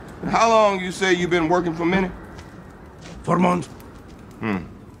How long you say you been working for Minnie? 4 months.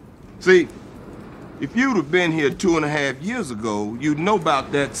 See, if you'd have been here 2.5 years ago, you'd know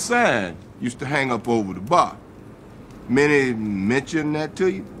about that sign used to hang up over the bar. Minnie mentioned that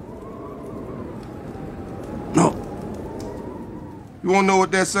to you? No. You wanna know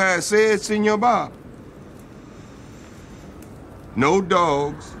what that sign says, Senor Bob? No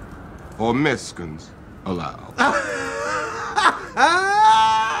dogs or Mexicans allowed.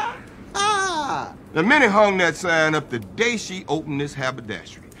 Now, Minnie hung that sign up the day she opened this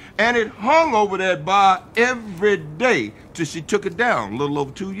haberdashery. And it hung over that bar every day till she took it down a little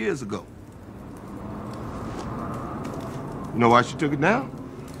over 2 years ago. You know why she took it down?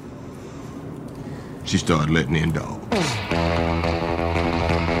 She started letting in dogs.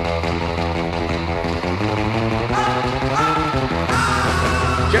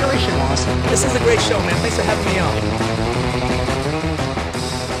 Generation Lost. This is a great show, man. Thanks for having me on.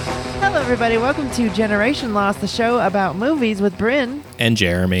 Hello, everybody. Welcome to Generation Lost, the show about movies with Bryn and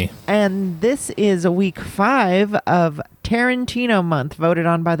Jeremy. And this is week 5 of Tarantino month, voted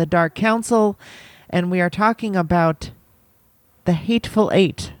on by the Dark Council. And we are talking about The Hateful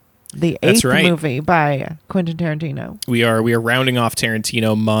Eight, the eighth movie by Quentin Tarantino. We are rounding off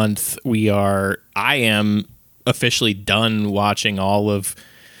Tarantino month. I am officially done watching all of...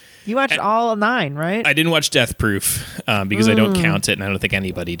 You watched all 9, right? I didn't watch Death Proof because I don't count it, and I don't think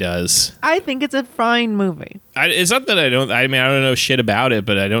anybody does. I think it's a fine movie. It's not that I don't know shit about it,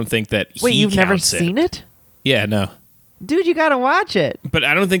 but I don't think that Wait, you've never seen it? Yeah, no. Dude, you gotta watch it. But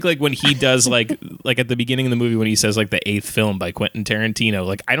I don't think like when he does like at the beginning of the movie when he says like the 8th film by Quentin Tarantino,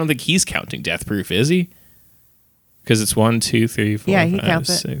 like I don't think he's counting Death Proof, is he? Because it's 1, 2, 3, 4. Yeah, he 5,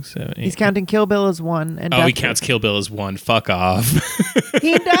 counts 6, 7, 8. He's counting Kill Bill as 1. And he counts Kill Bill as 1. Fuck off.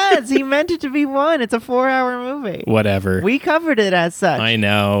 He does. He meant it to be 1. It's a 4-hour movie. Whatever. We covered it as such. I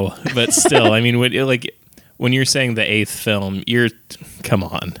know, but still, I mean, when you're saying the 8th film, come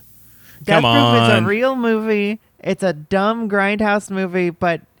on. Death Proof is a real movie. It's a dumb grindhouse movie,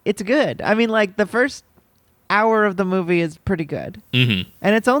 but it's good. I mean, like the first hour of the movie is pretty good, and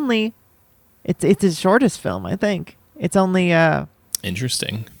it's his shortest film, I think. It's only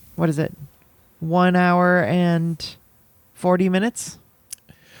interesting. What is it? 1 hour and 40 minutes.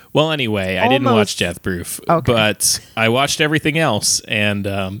 Well, anyway, I didn't watch Death Proof, but I watched everything else,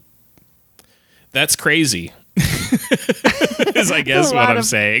 and that's crazy. Is I guess what I'm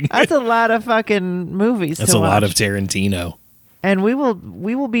saying. That's a lot of fucking movies. That's a lot of Tarantino. And we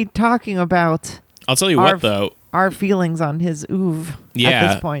will be talking about. I'll tell you what, though. Our feelings on his oeuvre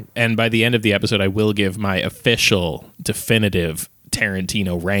at this point. And by the end of the episode, I will give my official, definitive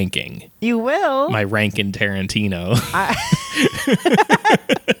Tarantino ranking. You will? My ranking Tarantino.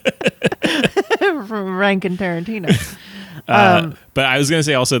 Ranking Tarantino. But I was going to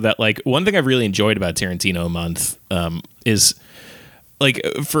say also that, like, one thing I've really enjoyed about Tarantino month is, like,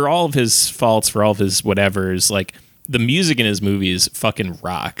 for all of his faults, for all of his whatevers, like, the music in his movies fucking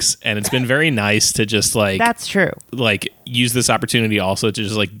rocks, and it's been very nice to just like that's true. Like use this opportunity also to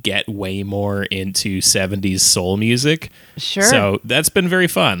just like get way more into 70s soul music. Sure. So that's been very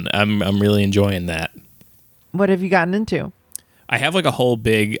fun. I'm really enjoying that. What have you gotten into? I have like a whole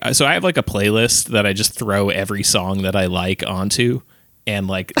so I have like a playlist that I just throw every song that I like onto. And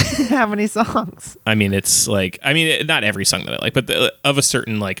like how many songs? I mean, it's like not every song that I like, but of a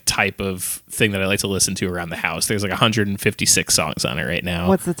certain like type of thing that I like to listen to around the house. There's like 156 songs on it right now.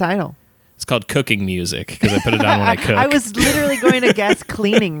 What's the title? It's called Cooking Music because I put it on when I cook. I was literally going to guess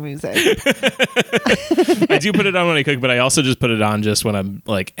cleaning music. I do put it on when I cook, but I also just put it on just when I'm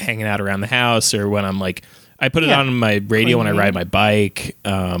like hanging out around the house or when I'm like I put it on my radio when I ride my bike.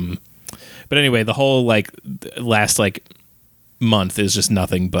 But anyway, the whole like last like month is just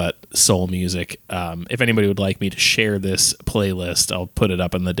nothing but soul music. If anybody would like me to share this playlist, I'll put it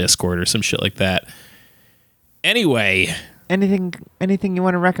up in the Discord or some shit like that. Anyway, anything you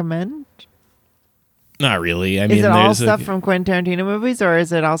want to recommend? Not really. I mean, is it all stuff from Quentin Tarantino movies, or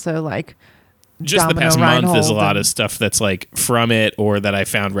is it also like just the past month is a lot of stuff that's like from it or that I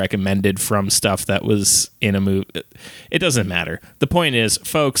found recommended from stuff that was in a movie. It doesn't matter. The point is,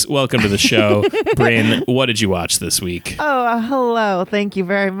 folks, welcome to the show. Bryn, what did you watch this week? Oh, hello. Thank you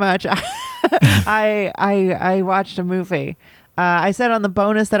very much. I watched a movie. I said on the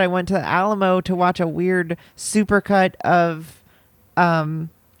bonus that I went to the Alamo to watch a weird supercut of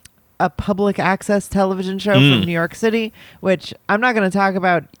a public access television show from New York City, which I'm not going to talk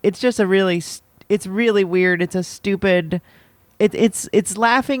about. It's just it's really weird. It's a stupid, it's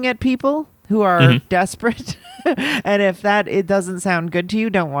laughing at people who are desperate. And if it doesn't sound good to you,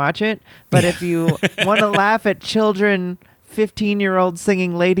 don't watch it. But if you want to laugh at children 15-year-olds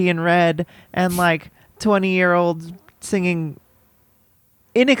singing Lady in Red and like 20-year-olds singing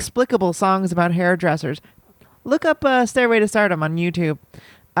inexplicable songs about hairdressers. Look up Stairway to Stardom on YouTube.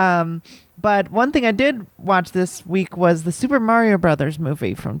 But one thing I did watch this week was the Super Mario Brothers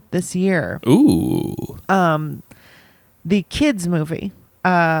movie from this year. Ooh. The kids movie,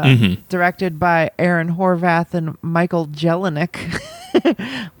 directed by Aaron Horvath and Michael Jelinek.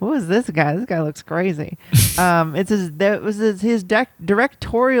 Who is this guy? This guy looks crazy. It was his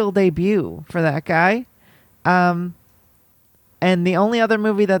directorial debut for that guy. And the only other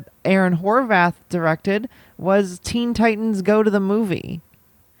movie that Aaron Horvath directed was Teen Titans Go to the Movie.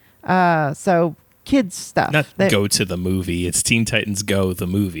 So kids stuff. Not Go to the Movie. It's Teen Titans Go the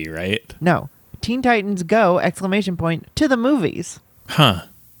movie, right? No. Teen Titans Go, ! To the movies. Huh.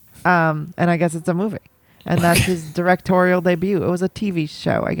 And I guess it's a movie. And that's his directorial debut. It was a TV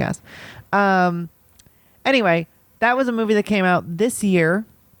show, I guess. Anyway, that was a movie that came out this year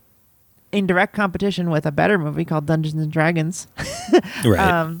in direct competition with a better movie called Dungeons and Dragons.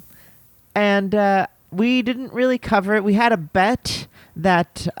 Right. And we didn't really cover it. We had a bet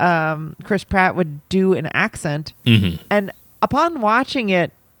that Chris Pratt would do an accent. Mm-hmm. And upon watching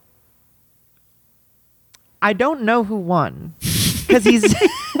it, I don't know who won.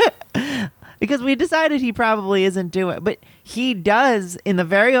 Because we decided he probably isn't doing it. But he does, in the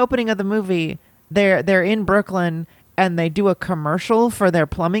very opening of the movie, they're in Brooklyn and they do a commercial for their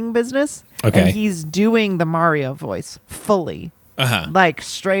plumbing business. Okay. And he's doing the Mario voice fully. Uh-huh. Like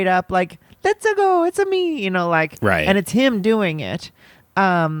straight up, like, let's go, it's a me, like, right. And it's him doing it.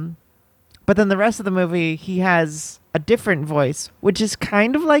 But then the rest of the movie, he has a different voice, which is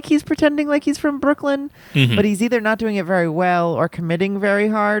kind of like he's pretending like he's from Brooklyn, but he's either not doing it very well or committing very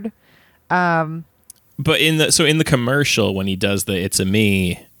hard. But in the commercial, when he does the "It's a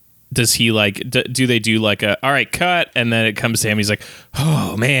me," does he like? Do they do like a "all right, cut," and then it comes to him? He's like,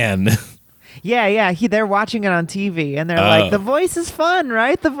 "Oh man." Yeah. They're watching it on TV, and they're like, "The voice is fun,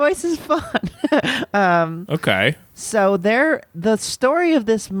 right? The voice is fun." Okay. So the story of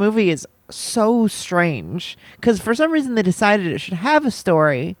this movie is so strange because for some reason they decided it should have a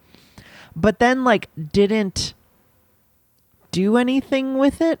story, but then like didn't do anything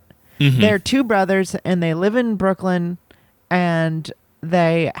with it. Mm-hmm. They're two brothers and they live in Brooklyn and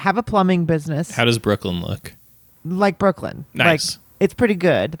they have a plumbing business. How does Brooklyn look? Like Brooklyn. Nice. Like, it's pretty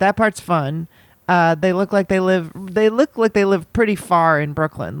good. That part's fun. They look like they live pretty far in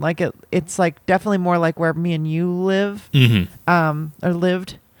Brooklyn. Like it's like definitely more like where me and you live. Mm-hmm. Or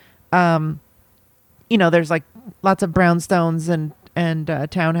lived. There's like lots of brownstones and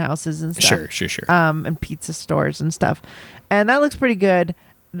townhouses and stuff. Sure. And pizza stores and stuff. And that looks pretty good.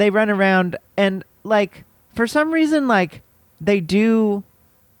 They run around and like for some reason like they're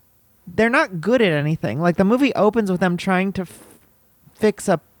not good at anything. Like the movie opens with them trying to fix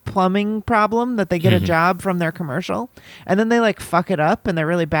a plumbing problem that they get a job from their commercial, and then they like fuck it up and they're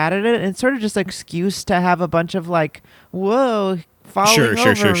really bad at it, and it's sort of just an excuse to have a bunch of like falling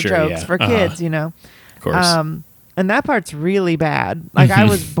over jokes for kids, Of course. And that part's really bad. Like I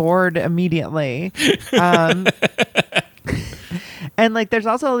was bored immediately. And like there's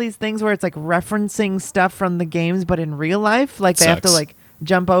also all these things where it's like referencing stuff from the games but in real life, like they have to like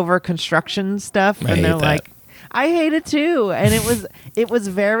jump over construction stuff, and they're like, I hate it too. And it was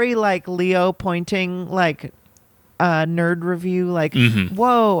very like Leo pointing like nerd review, like,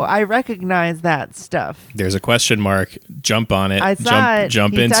 whoa, I recognize that stuff. There's a question mark. Jump on it. I saw it.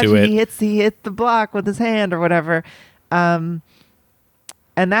 Jump into it. He hit the block with his hand or whatever. And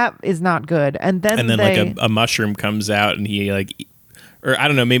that is not good. And then like a mushroom comes out and he like, or I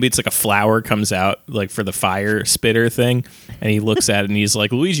don't know, maybe it's like a flower comes out like for the fire spitter thing, and he looks at it and he's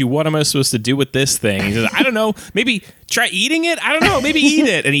like, Luigi, what am I supposed to do with this thing? He says, I don't know, maybe try eating it. I don't know, maybe eat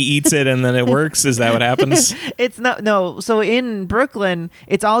it. And he eats it and then it works. Is that what happens? It's not, no. So in Brooklyn,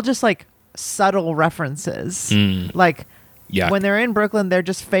 it's all just like subtle references. Like when they're in Brooklyn, they're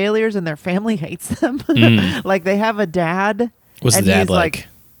just failures and their family hates them. Like they have a dad. What's the dad like?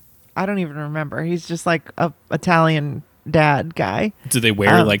 I don't even remember. He's just like a Italian dad guy. Do they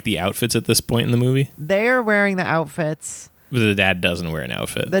wear like the outfits at this point in the movie? They're wearing the outfits. But the dad doesn't wear an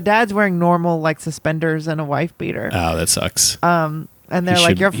outfit. The dad's wearing normal like suspenders and a wife beater. Oh, that sucks. And they're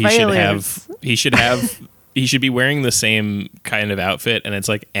like, you're failures. He should be wearing the same kind of outfit, and it's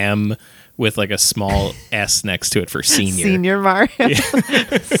like M with like a small S next to it for senior. Senior Mario.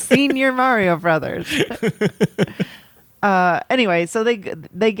 Senior Mario Brothers. Anyway, so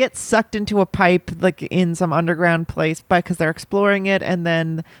they get sucked into a pipe like in some underground place because they're exploring it, and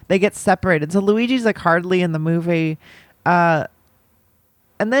then they get separated. So Luigi's like hardly in the movie, and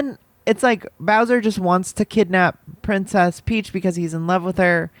then it's like Bowser just wants to kidnap Princess Peach because he's in love with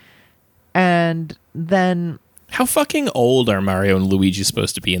her, and then How fucking old are Mario and Luigi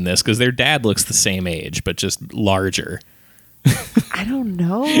supposed to be in this? Because their dad looks the same age, but just larger. I don't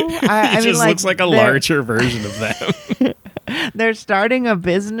know. He just looks like a larger version of them. They're starting a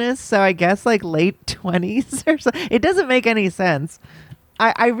business, so I guess like late 20s or so. It doesn't make any sense.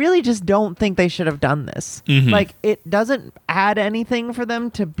 I really just don't think they should have done this. Like, it doesn't add anything for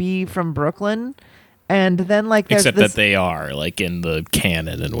them to be from Brooklyn. And then, like, there's Except this, that they are, like, in the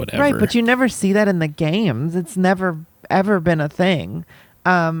canon and whatever. right, but you never see that in the games. It's never, ever been a thing.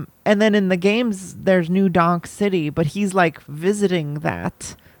 And then in the games, there's New Donk City, but he's, like, visiting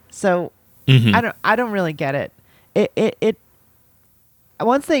that. So, I don't really get it. It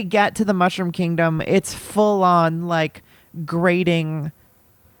once they get to the Mushroom Kingdom, it's full on, like, grading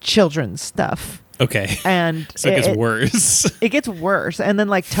children's stuff. Okay. And so it gets worse. It gets worse. And then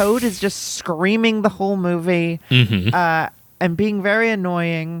like Toad is just screaming the whole movie and being very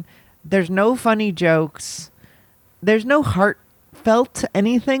annoying. There's no funny jokes. There's no heartfelt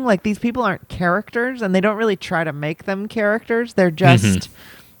anything. Like these people aren't characters and they don't really try to make them characters. They're just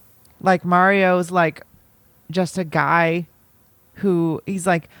like Mario's like just a guy who he's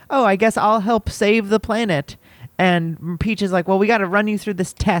like, oh, I guess I'll help save the planet. And Peach is like, well, we got to run you through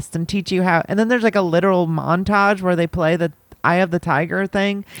this test and teach you how. And then there's like a literal montage where they play the Eye of the Tiger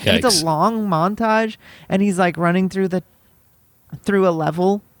thing. And it's a long montage. And he's like running through a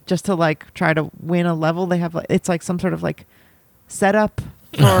level just to like try to win a level. They have like, it's like some sort of like setup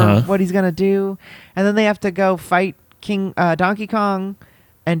for what he's going to do. And then they have to go fight Donkey Kong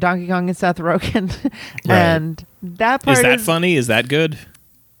and Donkey Kong and Seth Rogen. And that part is that funny? Is that good?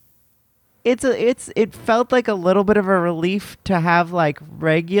 It felt like a little bit of a relief to have like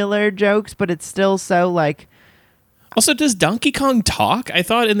regular jokes, but it's still so like. Also, does Donkey Kong talk? I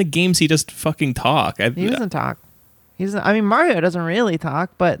thought in the games he just fucking talk. He doesn't talk. I mean, Mario doesn't really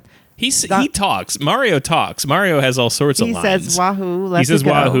talk, but he talks. Mario talks. Mario has all sorts of lines. He says "Wahoo!" Let's he says go.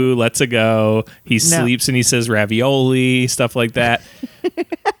 "Wahoo!" Let's go. He sleeps and he says "ravioli," stuff like that.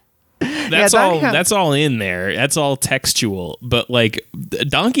 That's that's all in there. That's all textual. But like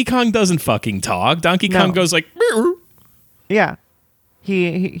Donkey Kong doesn't fucking talk. Donkey Kong goes like "Meow." Yeah.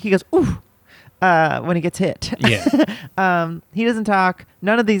 He goes ooh when he gets hit. Yeah. He doesn't talk.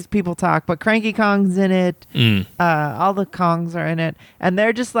 None of these people talk, but Cranky Kong's in it. All the Kongs are in it. And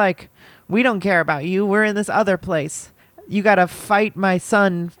they're just like, we don't care about you. We're in this other place. You got to fight my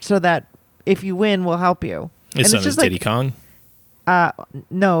son so that if you win, we'll help you. His son is Diddy Kong?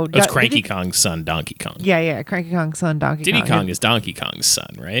 No. It's Cranky Kong's son, Donkey Kong. Yeah. Cranky Kong's son, Donkey Kong. Diddy Kong is Donkey Kong's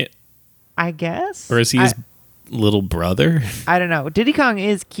son, right? I guess. Or is he his little brother? I don't know. Diddy Kong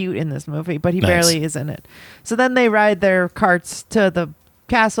is cute in this movie, but he barely is in it. So then they ride their carts to the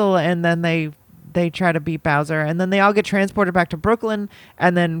castle, and then they try to beat Bowser, and then they all get transported back to Brooklyn,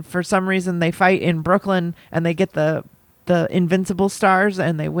 and then for some reason they fight in Brooklyn, and they get the invincible stars,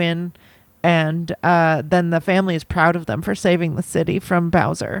 and they win. And then the family is proud of them for saving the city from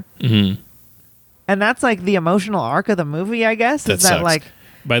Bowser. And that's like the emotional arc of the movie, I guess. That is that sucks. like,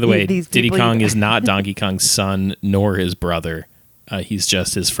 by the way, Diddy Kong is not Donkey Kong's son nor his brother. He's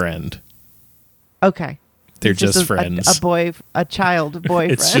just his friend. Okay. They're just friends. A child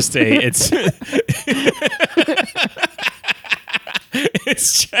boyfriend. It's just it's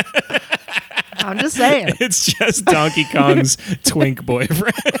I'm just saying. It's just Donkey Kong's twink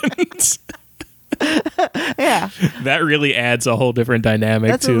boyfriend. Yeah. That really adds a whole different dynamic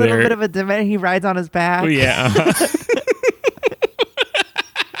That's to a little bit of a demand. He rides on his back. Oh, yeah.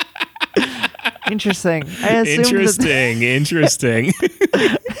 Interesting. I assumed Interesting.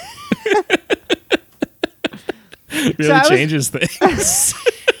 Really changes things.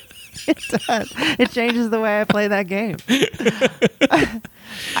 It does. It changes the way I play that game.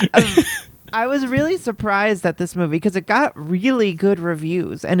 I was really surprised at this movie because it got really good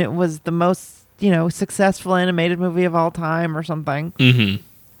reviews, and it was the most, successful animated movie of all time or something.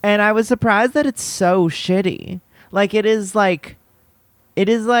 And I was surprised that it's so shitty. Like it is like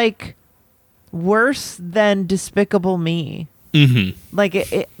worse than Despicable Me. Like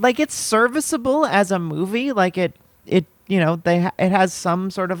it's serviceable as a movie. Like it has some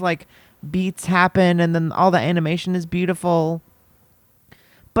sort of like beats happen, and then all the animation is beautiful.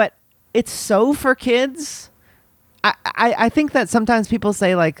 But it's so for kids. I think that sometimes people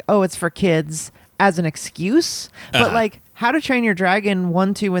say like, oh, it's for kids as an excuse. But like How to Train Your Dragon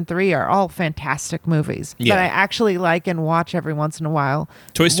 1, 2, and 3 are all fantastic movies that I actually like and watch every once in a while.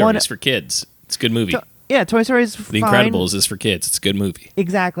 Toy Story is for kids. It's a good movie. Toy Story is fine. The Incredibles is for kids. It's a good movie.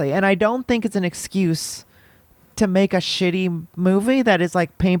 Exactly. And I don't think it's an excuse to make a shitty movie that is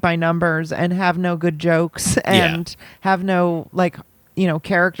like paint by numbers and have no good jokes and have no like,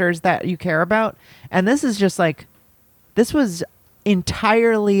 characters that you care about. And this is just like, this was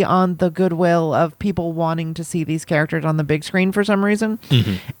entirely on the goodwill of people wanting to see these characters on the big screen for some reason.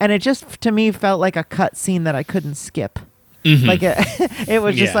 And it just, to me, felt like a cut scene that I couldn't skip. Like it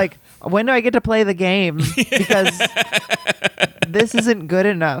was just like, when do I get to play the game? Because this isn't good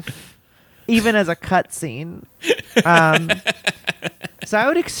enough, even as a cut scene. So I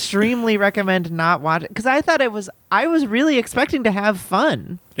would extremely recommend not watch it, because I was really expecting to have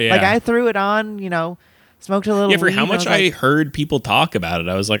fun. Yeah. Like I threw it on, smoked a little. Yeah, for weed, how much I heard people talk about it,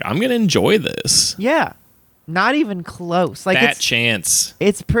 I was like, I'm gonna enjoy this. Yeah, not even close. Like that chance.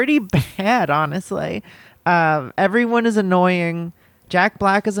 It's pretty bad, honestly. Everyone is annoying. Jack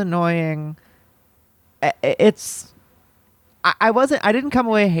Black is annoying. I didn't come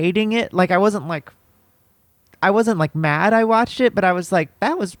away hating it. Like I wasn't like mad I watched it, but I was like,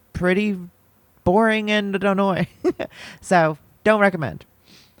 that was pretty boring and annoying. So don't recommend.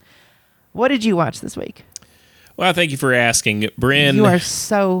 What did you watch this week? Well, thank you for asking, Bryn. You are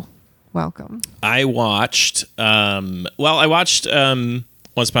so welcome. I watched Once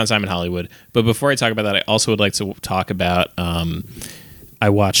Upon a Time in Hollywood. But before I talk about that, I also would like to talk about I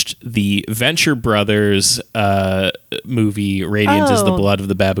watched the Venture Brothers movie, Radiant is the Blood of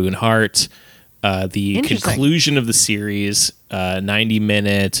the Baboon Heart. The conclusion of the series,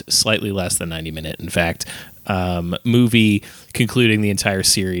 90-minute, slightly less than 90-minute, in fact, movie concluding the entire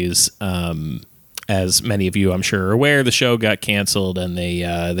series. As many of you, I'm sure, are aware, the show got canceled, and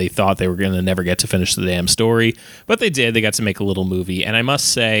they thought they were going to never get to finish the damn story, but they did. They got to make a little movie, and I must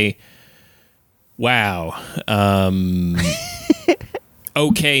say, wow,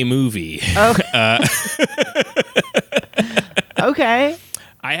 okay movie. Okay.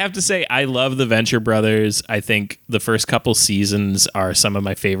 I have to say, I love the Venture Brothers. I think the first couple seasons are some of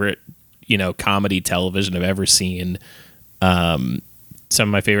my favorite, comedy television I've ever seen. Some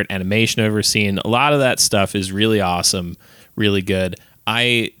of my favorite animation I've ever seen. A lot of that stuff is really awesome, really good.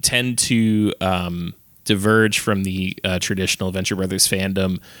 I tend to diverge from the traditional Venture Brothers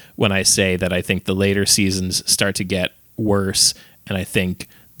fandom when I say that I think the later seasons start to get worse, and I think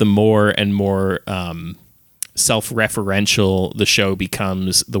the more and more self-referential the show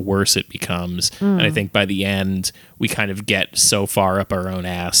becomes, the worse it becomes. And I think by the end, we kind of get so far up our own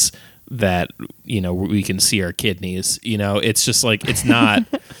ass that, we can see our kidneys. It's just like, it's not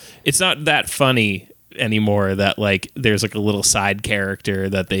that funny anymore that like there's like a little side character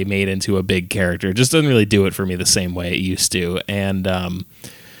that they made into a big character. It just doesn't really do it for me the same way it used to. And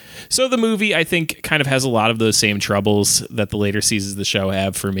so the movie, I think, kind of has a lot of those same troubles that the later seasons of the show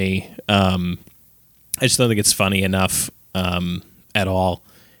have for me. I just don't think it's funny enough at all.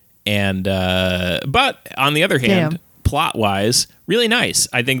 And but on the other hand, plot-wise, really nice.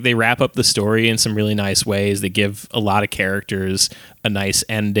 I think they wrap up the story in some really nice ways. They give a lot of characters a nice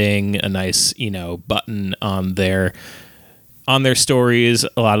ending, a nice, button on their stories.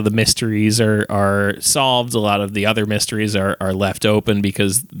 A lot of the mysteries are solved. A lot of the other mysteries are left open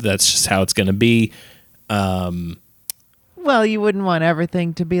because that's just how it's going to be. Well, you wouldn't want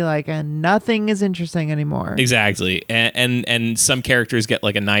everything to be like, and nothing is interesting anymore. Exactly. And some characters get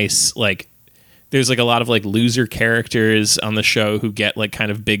like a nice, like, there's like a lot of like loser characters on the show who get like kind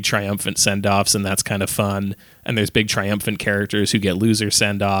of big triumphant send-offs, and that's kind of fun. And there's big triumphant characters who get loser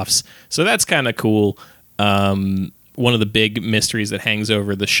send-offs. So that's kind of cool. One of the big mysteries that hangs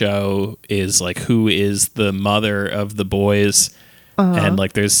over the show is like, who is the mother of the boys? And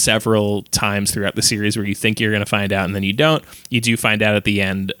like there's several times throughout the series where you think you're going to find out and then you don't. You do find out at the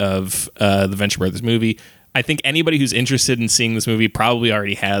end of the Venture Brothers movie. I think anybody who's interested in seeing this movie probably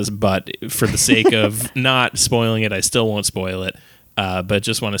already has, but for the sake of not spoiling it, I still won't spoil it. But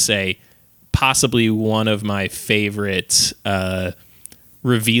just want to say, possibly one of my favorite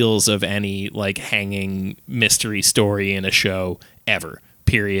reveals of any like hanging mystery story in a show ever.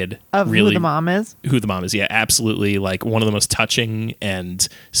 Period. Of really, who the mom is? Who the mom is, yeah, absolutely. Like one of the most touching and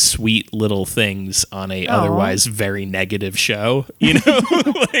sweet little things on a otherwise very negative show.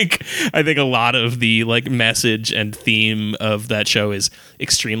 Like I think a lot of the like message and theme of that show is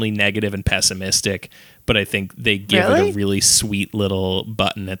extremely negative and pessimistic, but I think they give it a really sweet little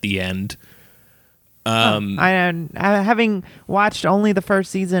button at the end. I having watched only the first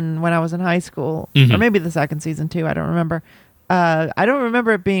season when I was in high school, or maybe the second season too. I don't remember. I don't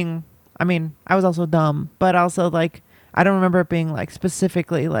remember it being, I mean, I was also dumb, but also like, I don't remember it being like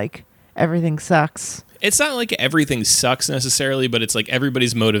specifically like everything sucks. It's not like everything sucks necessarily, but it's like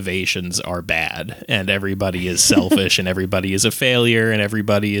everybody's motivations are bad and everybody is selfish and everybody is a failure and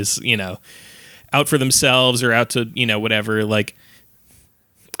everybody is, out for themselves or out to, whatever. Like,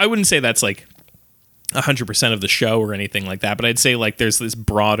 I wouldn't say that's like 100% of the show or anything like that, but I'd say like there's this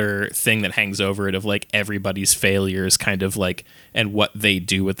broader thing that hangs over it of like everybody's failures kind of like, and what they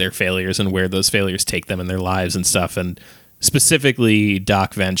do with their failures and where those failures take them in their lives and stuff. And specifically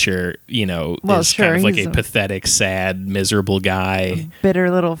Doc Venture, is kind of like a pathetic, sad, miserable guy.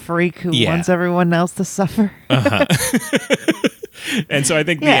 Bitter little freak who wants everyone else to suffer. And so I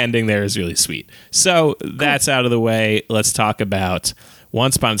think the ending there is really sweet. So that's out of the way. Let's talk about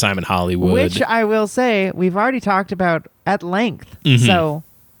Once Upon a Time in Hollywood. Which I will say we've already talked about at length. Mm-hmm. So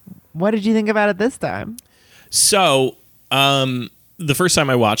what did you think about it this time? So the first time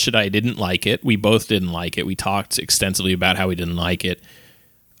I watched it, I didn't like it. We both didn't like it. We talked extensively about how we didn't like it.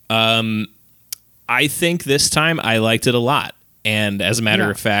 I think this time I liked it a lot. And as a matter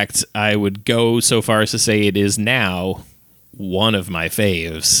of fact, I would go so far as to say it is now one of my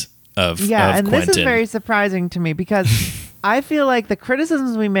faves of and Quentin. This is very surprising to me because I feel like the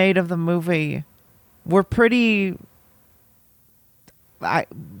criticisms we made of the movie were pretty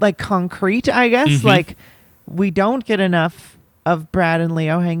concrete, I guess. Mm-hmm. Like, we don't get enough of Brad and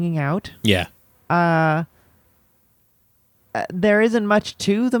Leo hanging out. Yeah. There isn't much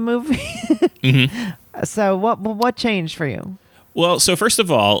to the movie. Mm-hmm. So what changed for you? Well, so first of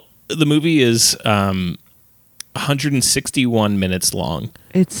all, the movie is 161 minutes long.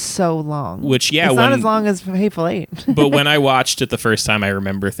 It's so long. Which, it's not as long as Hateful Eight. But when I watched it the first time, I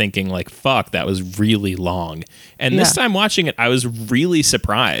remember thinking, like, fuck, that was really long. And this time watching it, I was really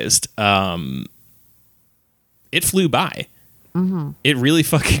surprised. It flew by. Mm-hmm. It really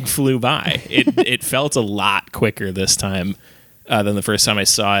fucking flew by. It felt a lot quicker this time than the first time I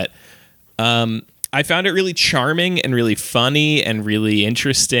saw it. I found it really charming and really funny and really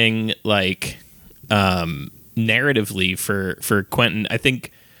interesting, like, narratively for Quentin. I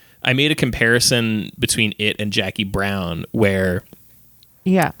think I made a comparison between it and Jackie Brown where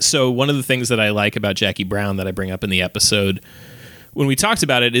so one of the things that I like about Jackie Brown that I bring up in the episode when we talked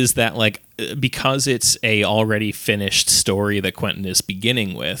about it is that, like, because it's a already finished story that Quentin is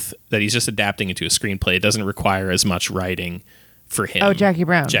beginning with, that he's just adapting into a screenplay, it doesn't require as much writing for him. Oh, Jackie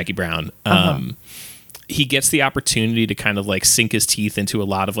Brown. He gets the opportunity to kind of like sink his teeth into a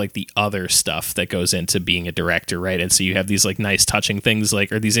lot of like the other stuff that goes into being a director, right? And so you have these like nice touching things,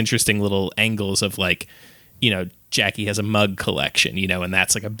 like, or these interesting little angles of like, Jackie has a mug collection, and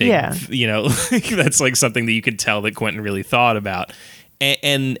that's like a big, that's like something that you could tell that Quentin really thought about.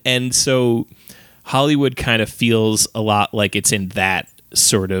 And so Hollywood kind of feels a lot like it's in that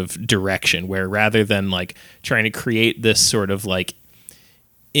sort of direction where rather than like trying to create this sort of like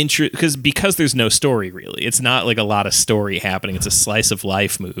because there's no story really. It's not like a lot of story happening. It's a slice of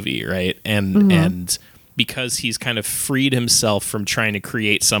life movie, right? And because he's kind of freed himself from trying to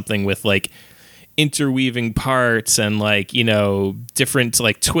create something with like interweaving parts and like, different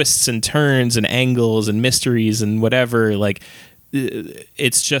like twists and turns and angles and mysteries and whatever, like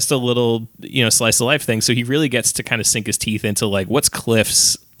it's just a little, slice of life thing. So he really gets to kind of sink his teeth into like, what's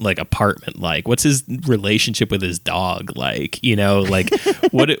Cliff's like apartment like? What's his relationship with his dog like? Like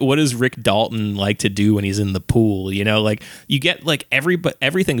what does Rick Dalton like to do when he's in the pool? Like you get like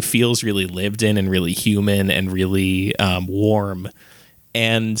everything feels really lived in and really human and really warm.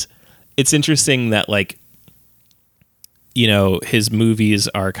 And it's interesting that like, his movies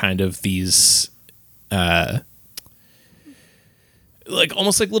are kind of these like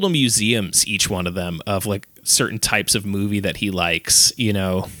almost like little museums, each one of them, of like certain types of movie that he likes.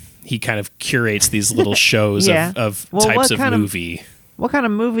 He kind of curates these little shows of types of movie. What kind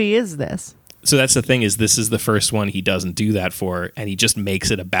of movie is this? So that's the thing, is this is the first one he doesn't do that for, and he just makes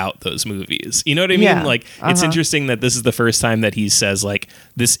it about those movies. You know what I mean? Yeah. Like it's interesting that this is the first time that he says like,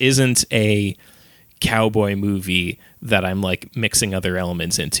 this isn't a cowboy movie that I'm like mixing other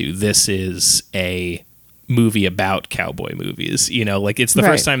elements into. This is a movie about cowboy movies. Like it's the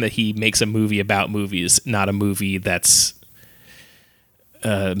first time that he makes a movie about movies, not a movie that's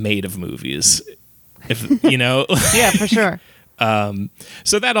made of movies. If Yeah, for sure.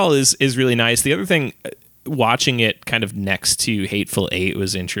 So that all is really nice. The other thing, watching it kind of next to Hateful Eight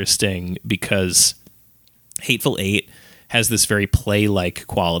was interesting because Hateful Eight has this very play-like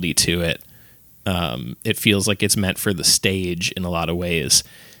quality to it. It feels like it's meant for the stage in a lot of ways.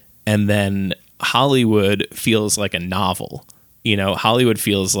 And then Hollywood feels like a novel. Hollywood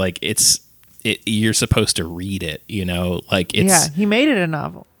feels like you're supposed to read it, like it's he made it a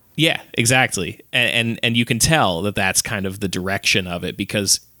novel. Yeah, exactly. And you can tell that that's kind of the direction of it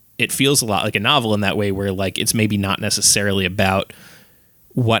because it feels a lot like a novel in that way where like it's maybe not necessarily about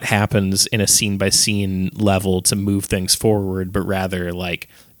what happens in a scene by scene level to move things forward, but rather like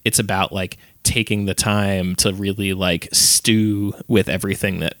it's about like taking the time to really like stew with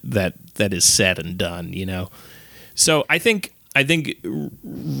everything that is said and done, you know. So I think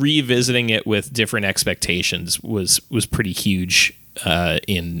revisiting it with different expectations was pretty huge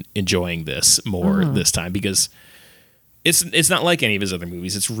in enjoying this more this time, because it's not like any of his other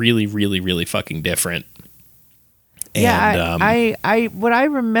movies. It's really, really, really fucking different. Yeah, I what I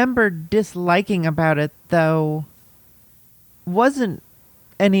remember disliking about it though wasn't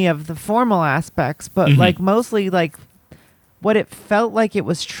any of the formal aspects, but like mostly like what it felt like it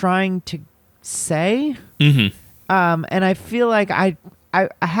was trying to say. And I feel like I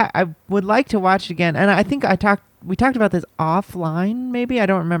would like to watch it again. And I think we talked about this offline, maybe. I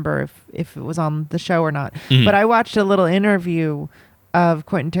don't remember if it was on the show or not. But I watched a little interview of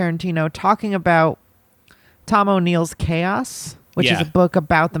Quentin Tarantino talking about Tom O'Neill's Chaos, which is a book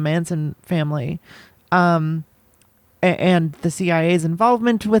about the Manson family, and the CIA's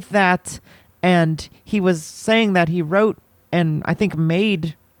involvement with that. And he was saying that he wrote and I think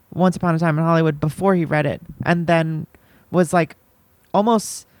made Once Upon a Time in Hollywood before he read it, and then was like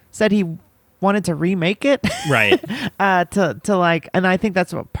almost said he wanted to remake it, right? To like, and I think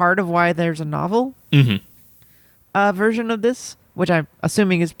that's part of why there's a novel version of this, which I'm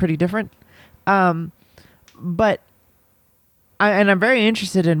assuming is pretty different. But I'm very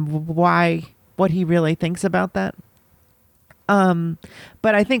interested in what he really thinks about that.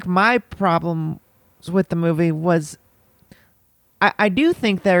 But I think my problem with the movie was I do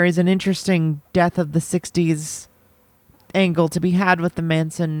think there is an interesting death of the 60s angle to be had with the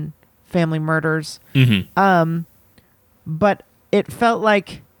Manson family murders. But it felt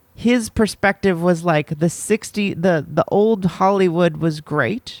like his perspective was like the old Hollywood was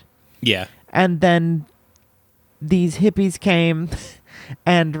great. Yeah. And then these hippies came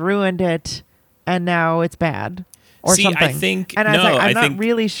and ruined it, and now it's bad. Or See, something. I think and I was no, like, I'm I not think,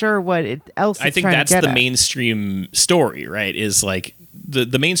 really sure what else it's I think trying that's to get the at. mainstream story, right? Is like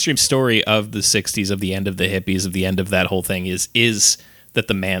the mainstream story of the 60s, of the end of the hippies, of the end of that whole thing is that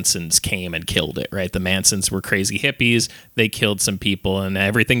the Mansons came and killed it, right? The Mansons were crazy hippies. They killed some people and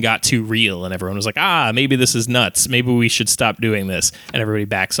everything got too real and everyone was like, maybe this is nuts. Maybe we should stop doing this. And everybody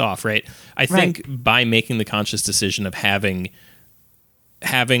backs off, right? I think by making the conscious decision of having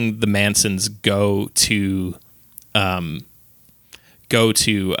the Mansons go to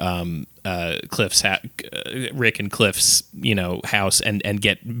Rick and Cliff's, house and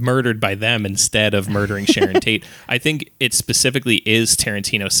get murdered by them instead of murdering Sharon Tate. I think it specifically is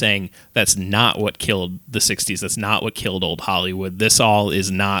Tarantino saying that's not what killed the 60s. That's not what killed old Hollywood. This all is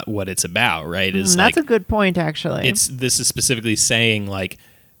not what it's about, right? That's a good point, actually. This is specifically saying like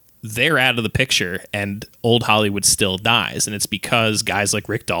they're out of the picture and old Hollywood still dies, and it's because guys like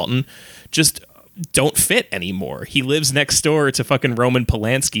Rick Dalton just don't fit anymore. He lives next door to fucking Roman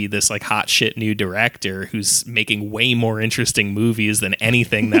Polanski, this like hot shit new director who's making way more interesting movies than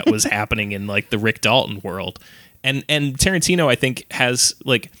anything that was happening in like the Rick Dalton world. And Tarantino, I think, has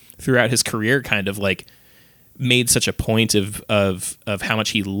like throughout his career kind of like made such a point of how much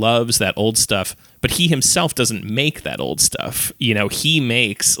he loves that old stuff, but he himself doesn't make that old stuff. He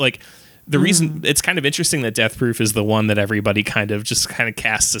makes like the reason it's kind of interesting that Death Proof is the one that everybody kind of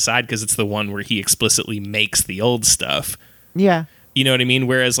casts aside, because it's the one where he explicitly makes the old stuff. Yeah. You know what I mean?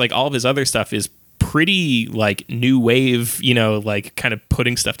 Whereas like all of his other stuff is pretty like new wave, like kind of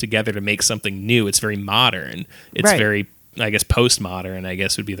putting stuff together to make something new. It's very modern. It's very, I guess, postmodern, I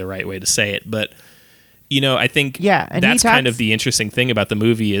guess would be the right way to say it. But, I think that's kind of the interesting thing about the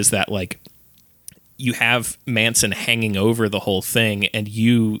movie is that like, you have Manson hanging over the whole thing, and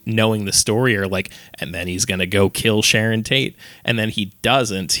you knowing the story are like, and then he's gonna go kill Sharon Tate, and then he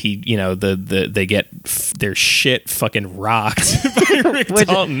doesn't. They get their shit fucking rocked by Rick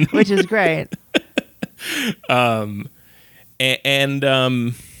Dalton, which is great.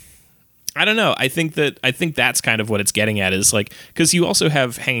 I don't know. I think that's kind of what it's getting at, is like, because you also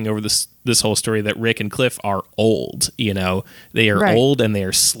have hanging over this whole story that Rick and Cliff are old. They are old and they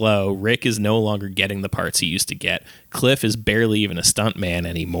are slow. Rick is no longer getting the parts he used to get. Cliff is barely even a stuntman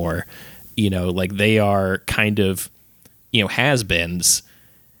anymore. Like they are kind of, has-beens.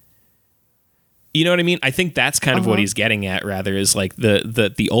 You know what I mean? I think that's kind of what he's getting at, rather, is like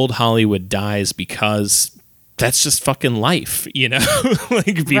the old Hollywood dies because that's just fucking life,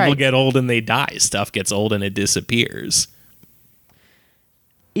 like people get old and they die. Stuff gets old and it disappears.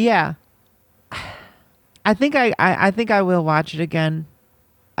 Yeah. I think I will watch it again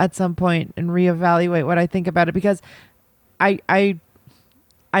at some point and reevaluate what I think about it, because I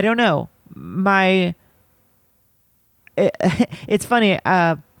don't know. It's funny.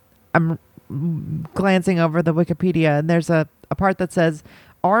 I'm glancing over the Wikipedia and there's a part that says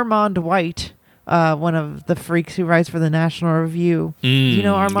Armand White, one of the freaks who writes for the National Review. Do you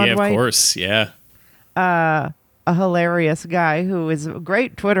know Armand White? Yeah, of course. Yeah. A hilarious guy who is a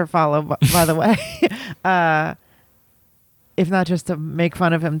great Twitter follow, by the way. If not just to make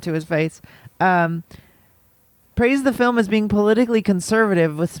fun of him to his face. Praised the film as being politically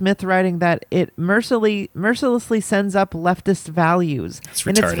conservative, with Smith writing that it mercilessly sends up leftist values. It's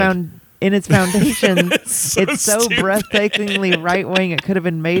retarded. In its foundation, it's so breathtakingly right-wing. It could have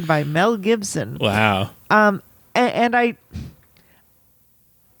been made by Mel Gibson. Wow. And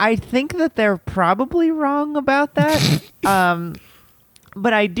I think that they're probably wrong about that.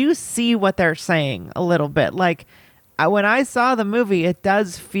 But I do see what they're saying a little bit. Like, when I saw the movie, it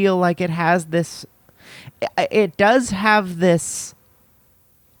does feel like it has this,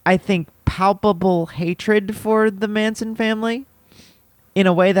 I think, palpable hatred for the Manson family in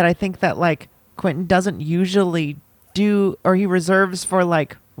a way that I think that, like, Quentin doesn't usually do, or he reserves for,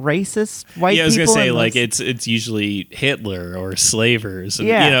 like, racist white people. Yeah, I was gonna say, like, it's usually Hitler or slavers, and,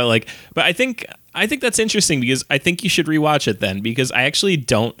 you know, like. But I think that's interesting, because I think you should rewatch it then, because I actually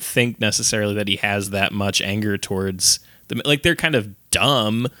don't think necessarily that he has that much anger towards them. Like, they're kind of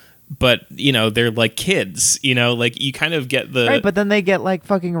dumb, but, you know, they're like kids, you know, like, you kind of get the right. But then they get, like,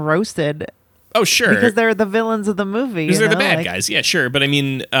 fucking roasted. Oh, sure, because they're the villains of the movie. Because they're the bad guys. Yeah, sure. But I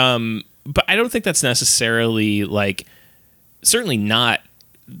mean, but I don't think that's necessarily, like, certainly not.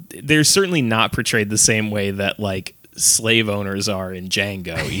 They're certainly not portrayed the same way that, like, slave owners are in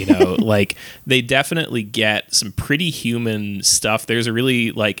Django, you know. Like, they definitely get some pretty human stuff. There's a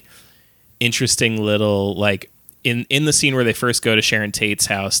really, like, interesting little, like, in the scene where they first go to Sharon Tate's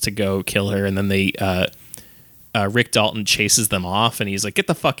house to go kill her, and then they Rick Dalton chases them off, and he's like, "Get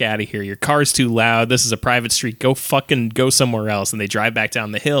the fuck out of here! Your car's too loud. This is a private street. Go somewhere else." And they drive back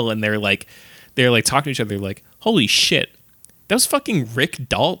down the hill, and they're like talking to each other. They're like, "Holy shit, that was fucking Rick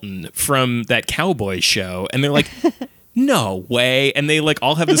Dalton from that cowboy show." And they're like, "No way!" And they, like,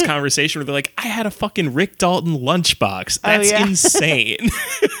 all have this conversation where they're like, "I had a fucking Rick Dalton lunchbox. That's insane."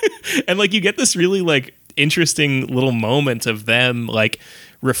 And, like, you get this really, like, interesting little moment of them, like,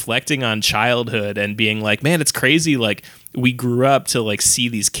 reflecting on childhood and being like, man, it's crazy, like, we grew up to, like, see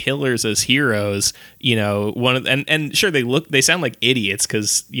these killers as heroes, you know. And sure, they sound like idiots,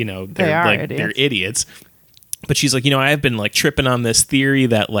 because, you know, they're idiots. But she's like, you know, I have been, like, tripping on this theory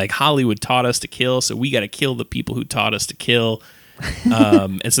that, like, Hollywood taught us to kill, so we got to kill the people who taught us to kill.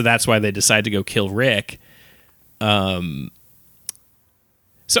 And so that's why they decide to go kill Rick.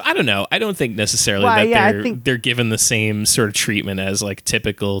 So I don't know. I don't think necessarily they're given the same sort of treatment as, like,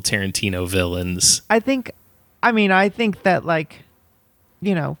 typical Tarantino villains. I think that, like,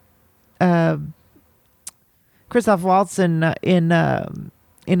 you know, Christoph Waltz in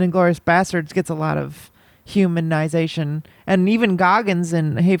Inglourious Bastards gets a lot of humanization, and even Goggins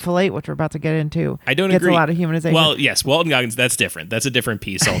in Hateful Eight, which we're about to get into, gets a lot of humanization. Well, yes, Walton Goggins, that's different. That's a different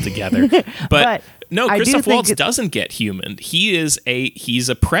piece altogether. But no, Christoph Waltz doesn't get human. He's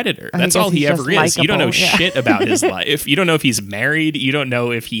a predator. That's all he ever is. Likeable. You don't know shit about his life. You don't know if he's married. You don't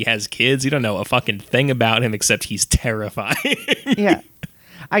know if he has kids. You don't know a fucking thing about him except he's terrifying. Yeah.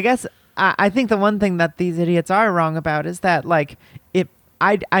 I guess I think the one thing that these idiots are wrong about is that, like,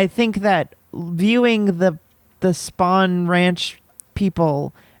 I think that viewing the Spawn Ranch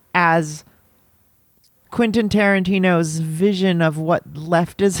people as Quentin Tarantino's vision of what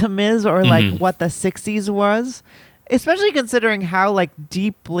leftism is, or, like, what the 60s was, especially considering how, like,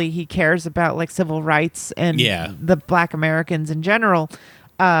 deeply he cares about, like, civil rights and the Black Americans in general.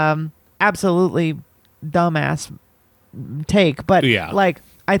 Absolutely dumbass take, but like,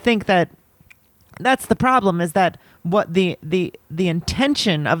 I think that that's the problem, is that what the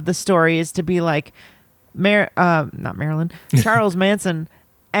intention of the story is to be like, not Marilyn, Charles Manson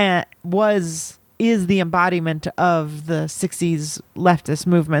is the embodiment of the 60s leftist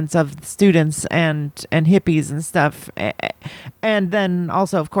movements of students and hippies and stuff, and then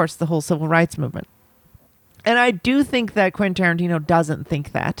also, of course, the whole civil rights movement. And I do think that Quentin Tarantino doesn't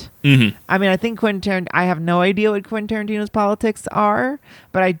think that. Mm-hmm. I mean, I think I have no idea what Quentin Tarantino's politics are,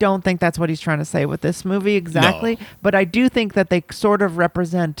 but I don't think that's what he's trying to say with this movie exactly. No. But I do think that they sort of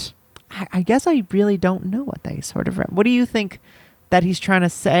represent, I guess I really don't know what they sort of, what do you think that he's trying to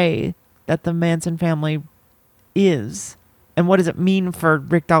say that the Manson family is? And what does it mean for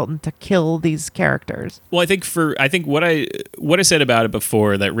Rick Dalton to kill these characters? Well, I think what I said about it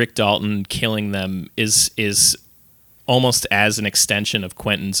before, that Rick Dalton killing them is almost as an extension of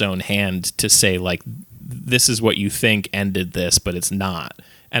Quentin's own hand to say, like, this is what you think ended this, but it's not.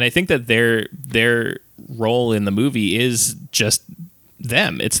 And I think that their role in the movie is just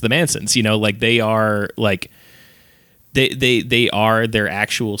them. It's the Mansons, you know, like, they are, like, they are their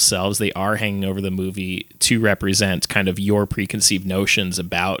actual selves. They are hanging over the movie to represent kind of your preconceived notions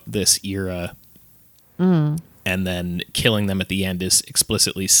about this era. And then killing them at the end is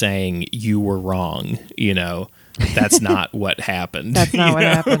explicitly saying you were wrong. That's not what happened. That's not what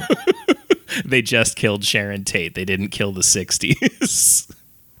happened. They just killed Sharon Tate. They didn't kill the 60s.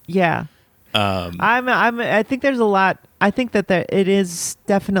 Yeah. I think there's a lot. I think that it is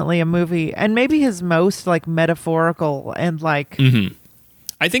definitely a movie, and maybe his most like metaphorical and like. Mm-hmm.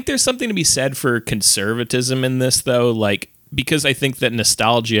 I think there's something to be said for conservatism in this, though, because I think that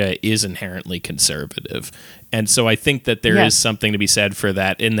nostalgia is inherently conservative, and so I think that there is something to be said for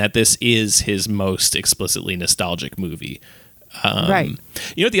that, in that this is his most explicitly nostalgic movie. Right.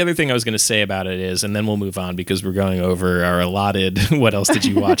 The other thing I was going to say about it is, and then we'll move on because we're going over our allotted what else did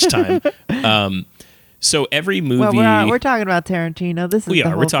you watch time. So every movie... Well, we're talking about Tarantino. This is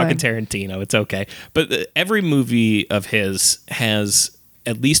we're talking Tarantino. It's okay. But every movie of his has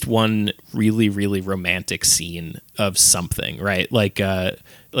at least one really, really romantic scene of something, right? Like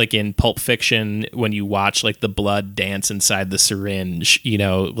in Pulp Fiction, when you watch like the blood dance inside the syringe, in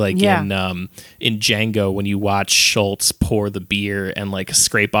Django, when you watch Schultz pour the beer and like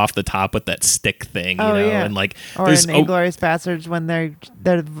scrape off the top with that stick thing, and like, or in Inglourious Basterds when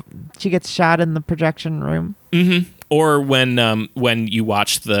she gets shot in the projection room. Mm-hmm. Or when you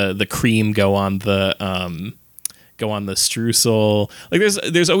watch the cream go on the streusel. Like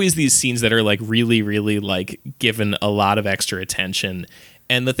there's always these scenes that are like really, really like given a lot of extra attention.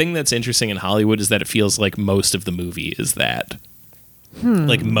 And the thing that's interesting in Hollywood is that it feels like most of the movie is that.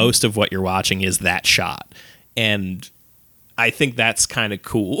 Like most of what you're watching is that shot. And I think that's kind of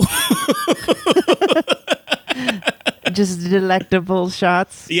cool. Just delectable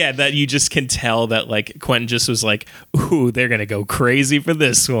shots. Yeah, that you just can tell that like Quentin just was like, ooh, they're gonna go crazy for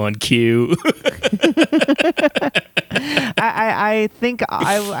this one, Q. I think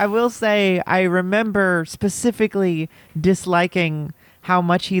I will say I remember specifically disliking how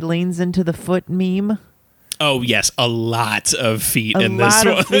much he leans into the foot meme. Oh yes, a lot of feet in this one.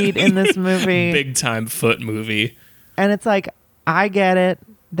 A lot of feet in this movie. Big time foot movie. And it's like, I get it.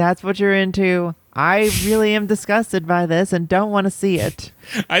 That's what you're into. I really am disgusted by this and don't want to see it.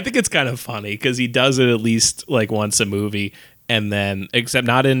 I think it's kind of funny because he does it at least like once a movie, and then except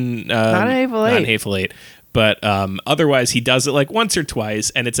not in Hateful Eight. But otherwise, he does it like once or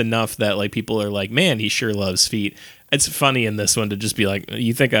twice, and it's enough that like people are like, "Man, he sure loves feet." It's funny in this one to just be like,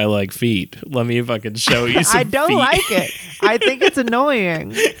 "You think I like feet? Let me fucking show you some I don't feet." like it. I think it's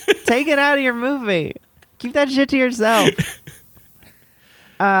annoying. Take it out of your movie. Keep that shit to yourself.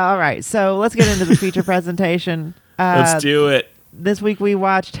 All right, so let's get into the feature presentation. Let's do it. This week we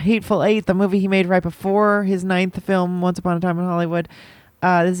watched Hateful Eight, the movie he made right before his 9th film, Once Upon a Time in Hollywood.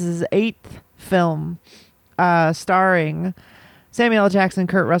 This is his 8th film, starring Samuel L. Jackson,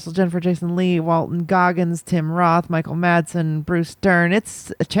 Kurt Russell, Jennifer Jason Leigh, Walton Goggins, Tim Roth, Michael Madsen, Bruce Dern.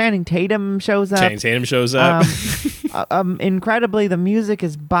 It's Channing Tatum shows up. Channing Tatum shows up. Incredibly, the music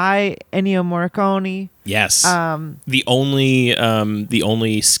is by Ennio Morricone. Yes. The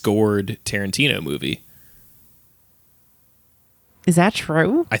only scored Tarantino movie. Is that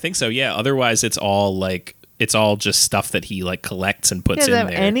true? I think so. Yeah. Otherwise, it's all just stuff that he like collects and puts in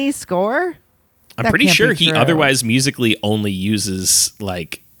there. Any score? I'm pretty sure he otherwise musically only uses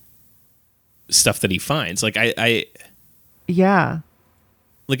like stuff that he finds. Like yeah.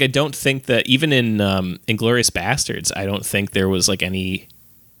 Like I don't think that even in Inglourious Basterds, I don't think there was like any.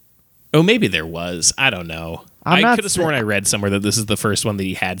 Oh, maybe there was. I don't know. I could have sworn I read somewhere that this is the first one that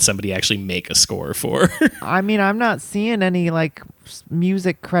he had somebody actually make a score for. I mean, I'm not seeing any like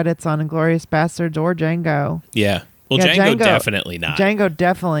music credits on Inglourious Basterds or Django. Yeah. Well, yeah, Django definitely not. Django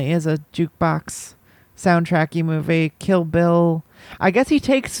definitely is a jukebox soundtracky movie. Kill Bill. I guess he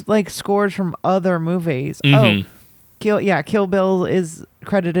takes like scores from other movies. Mm-hmm. Kill Bill is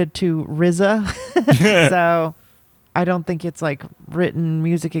credited to RZA. So I don't think it's like written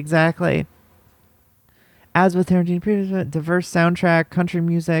music exactly. As with Tarantino previously, diverse soundtrack, country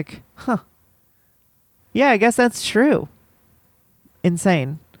music. Huh. Yeah, I guess that's true.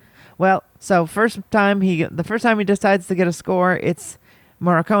 Insane. Well, so the first time he decides to get a score, it's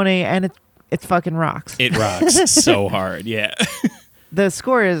Morricone, and it fucking rocks. It rocks so hard, yeah. The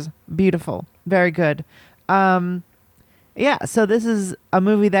score is beautiful, very good. Yeah, so this is a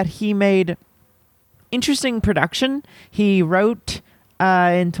movie that he made. Interesting production. He wrote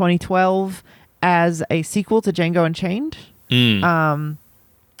in 2012 as a sequel to Django Unchained.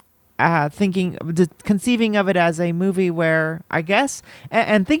 Conceiving of it as a movie where, I guess,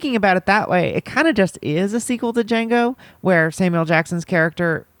 and thinking about it that way, it kind of just is a sequel to Django, where Samuel Jackson's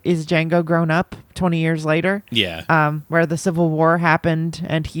character is Django grown up 20 years later. Yeah. Where the Civil War happened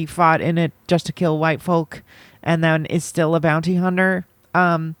and he fought in it just to kill white folk and then is still a bounty hunter.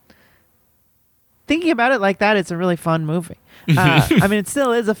 Thinking about it like that, it's a really fun movie. I mean, it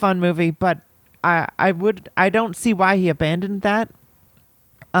still is a fun movie, but I don't see why he abandoned that.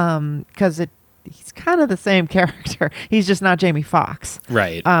 Because he's kind of the same character. He's just not Jamie Foxx.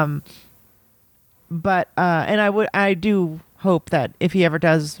 Right. But I do hope that if he ever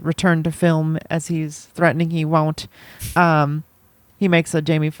does return to film, as he's threatening he won't, he makes a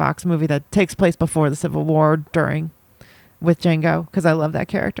Jamie Foxx movie that takes place before the Civil War, during, with Django, because I love that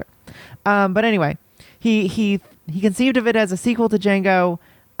character. But anyway, he conceived of it as a sequel to Django,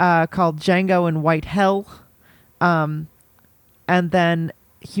 called Django in White Hell, and then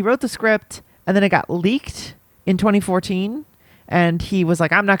he wrote the script, and then it got leaked in 2014, and he was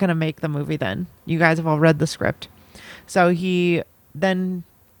like, I'm not going to make the movie then. You guys have all read the script. So he rewrote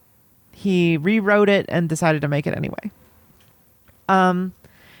it and decided to make it anyway. And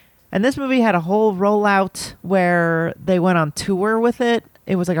this movie had a whole rollout where they went on tour with it.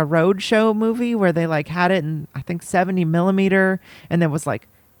 It was like a road show movie where they like had it in, I think, 70 millimeter, and it was like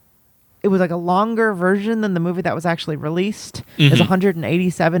a longer version than the movie that was actually released. It was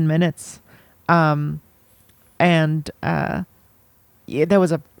 187 minutes. There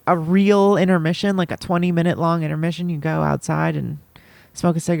was a real intermission, like a 20-minute long intermission. You go outside and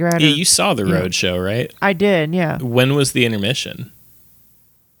smoke a cigarette. Yeah, you saw the road show, right? I did, yeah. When was the intermission?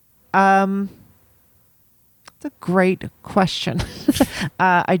 It's a great question.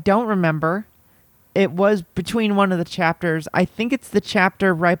 I don't remember. It was between one of the chapters. I think it's the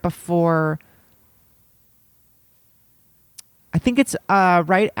chapter right before. I think it's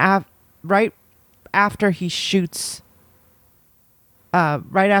right after he shoots.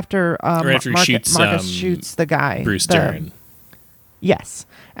 Right after Marcus shoots the guy, Bruce Dern. Yes,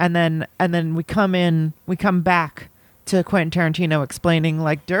 and then we come back to Quentin Tarantino explaining,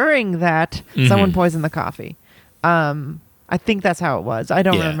 like, during that someone poisoned the coffee. I think that's how it was. I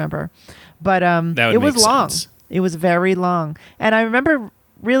don't remember, but it was long. Sense. It was very long, and I remember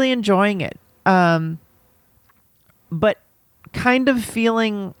really enjoying it. But kind of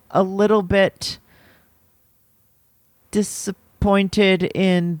feeling a little bit disappointed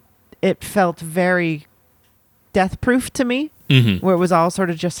in it. Felt very death proof to me, where it was all sort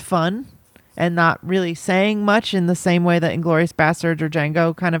of just fun and not really saying much in the same way that Inglourious Basterds or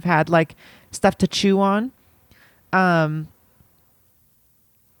Django kind of had like stuff to chew on. And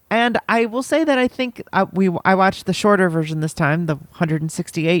I will say that I think I watched the shorter version this time, the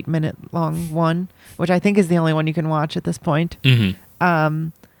 168-minute long one, which I think is the only one you can watch at this point. And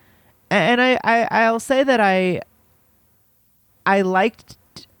I'll say that I liked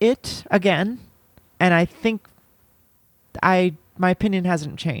it again, and I think my opinion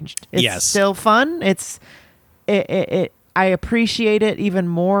hasn't changed. It's still fun. I appreciate it even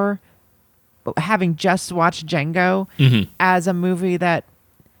more having just watched Django as a movie that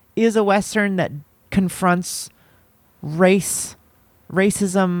is a Western that confronts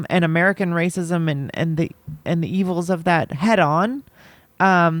racism and American racism and the evils of that head on.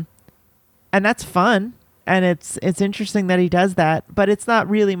 And that's fun. And it's interesting that he does that, but it's not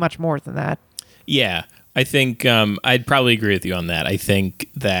really much more than that. Yeah, I think I'd probably agree with you on that. I think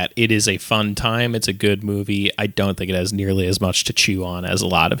that it is a fun time. It's a good movie. I don't think it has nearly as much to chew on as a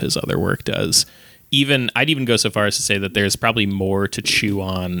lot of his other work does. I'd even go so far as to say that there's probably more to chew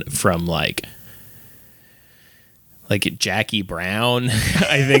on from like Jackie Brown.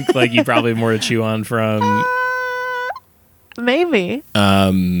 I think like you probably have more to chew on from maybe.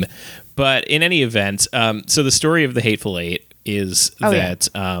 But in any event, so the story of the Hateful Eight is that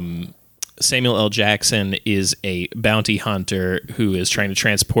Samuel L. Jackson is a bounty hunter who is trying to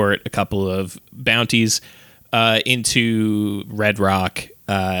transport a couple of bounties into Red Rock,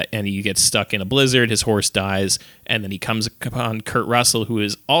 and he gets stuck in a blizzard. His horse dies, and then he comes upon Kurt Russell, who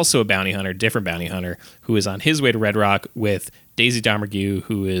is also a bounty hunter, different bounty hunter, who is on his way to Red Rock with Daisy Domergue,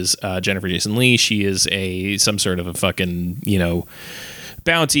 who is Jennifer Jason Leigh. She is some sort of a fucking,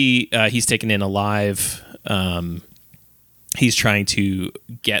 bounty. He's taken in alive. He's trying to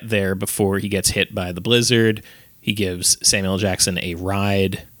get there before he gets hit by the blizzard. He gives Samuel L. Jackson a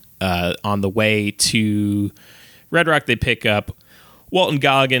ride. On the way to Red Rock, they pick up Walton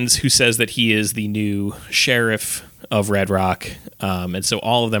Goggins, who says that he is the new sheriff of Red Rock. And so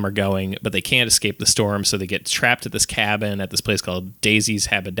all of them are going, but they can't escape the storm. So they get trapped at this cabin at this place called Daisy's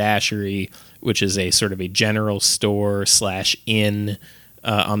Haberdashery, which is a sort of a general store / inn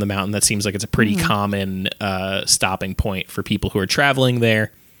on the mountain. That seems like it's a pretty common stopping point for people who are traveling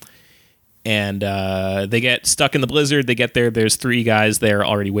there. and they get stuck in the blizzard. They get there. There's 3 guys there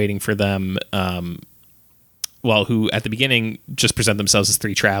already waiting for them. Who at the beginning just present themselves as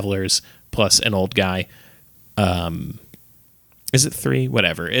 3 travelers plus an old guy. Is it 3?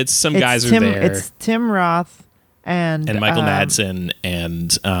 Whatever. It's some guys are there. It's Tim Roth and Michael Madsen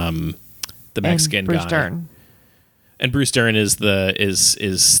and the Mexican Bruce guy. Dern. And Bruce Dern is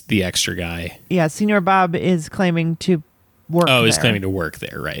the extra guy. Yeah, Senior Bob is claiming to work there. Oh, he's claiming to work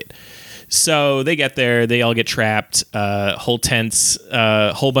there, right. So they get there, they all get trapped, whole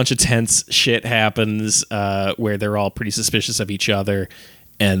bunch of tense shit happens where they're all pretty suspicious of each other,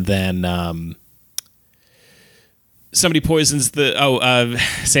 and then somebody poisons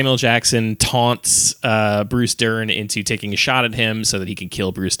Samuel Jackson taunts Bruce Dern into taking a shot at him so that he can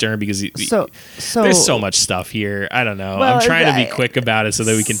kill Bruce Dern because there's so much stuff here. I don't know. Well, I'm trying to be quick about it so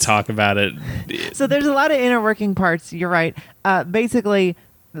that we can talk about it. So there's a lot of inner working parts. You're right. Basically,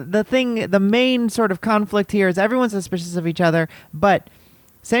 the main sort of conflict here is everyone's suspicious of each other, but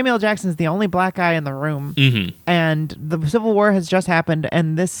Samuel Jackson is the only black guy in the room, and the Civil War has just happened,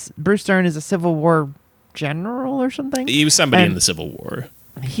 and this Bruce Dern is a Civil War general or something. He was somebody in the Civil War.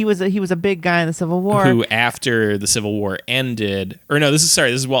 He was a big guy in the Civil War who, after the Civil War ended, this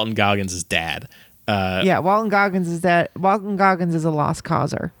is Walton Goggins' dad. Walton Goggins is dad. Walton Goggins is a lost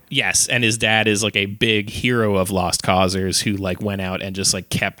causer. Yes, and his dad is like a big hero of lost causers who like went out and just like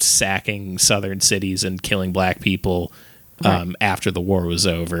kept sacking southern cities and killing black people after the war was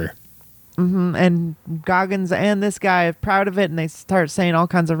over. Mm-hmm. And Goggins and this guy are proud of it, and they start saying all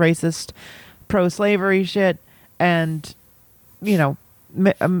kinds of racist pro-slavery shit, and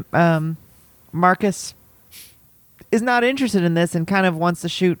Marcus is not interested in this and kind of wants to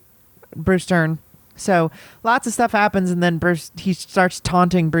shoot Bruce Dern. So lots of stuff happens, and then he starts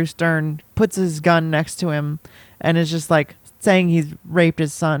taunting Bruce Dern, puts his gun next to him, and is just like saying he's raped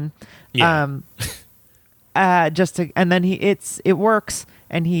his son. Yeah. And then it works,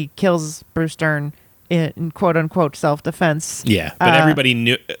 and he kills Bruce Dern in quote unquote self-defense. Yeah, but everybody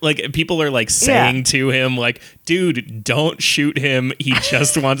knew, like, people are like saying to him, like, dude, don't shoot him. He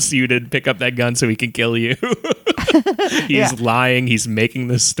just wants you to pick up that gun so he can kill you. He's lying. He's making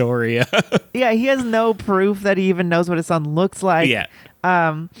this story up. Yeah, he has no proof that he even knows what his son looks like. Yeah.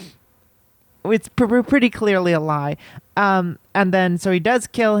 It's pretty clearly a lie. And then, so he does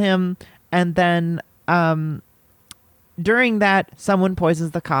kill him, and then during that, someone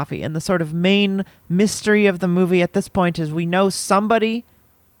poisons the coffee. And the sort of main mystery of the movie at this point is we know somebody,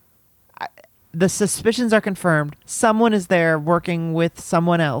 the suspicions are confirmed. Someone is there working with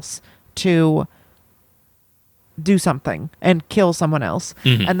someone else to do something and kill someone else.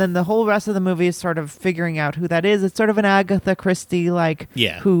 Mm-hmm. And then the whole rest of the movie is sort of figuring out who that is. It's sort of an Agatha Christie, who on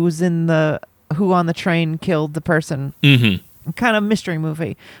the train killed the person. Mm-hmm. Kind of mystery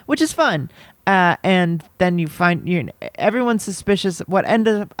movie, which is fun. And then you find everyone's suspicious. What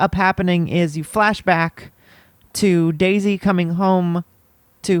ended up happening is you flash back to Daisy coming home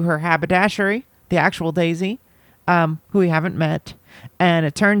to her haberdashery, the actual Daisy, who we haven't met. And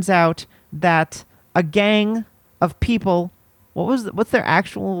it turns out that a gang of people, what's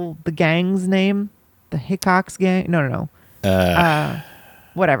the gang's name? The Hickox gang? No.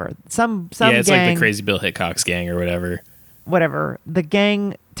 Whatever. Some it's gang, like the Crazy Bill Hickox gang or whatever. Whatever. The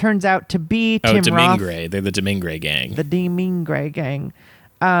gang turns out to be Tim Roth. They're the Demingray gang. The Demingray gang.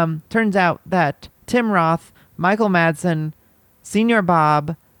 Turns out that Tim Roth, Michael Madsen, Senior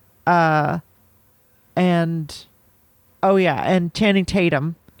Bob, and Channing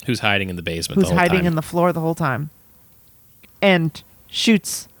Tatum, who's hiding in the basement who's hiding in the floor the whole time, and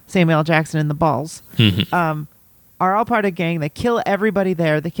shoots Samuel Jackson in the balls. Are all part of a gang. They kill everybody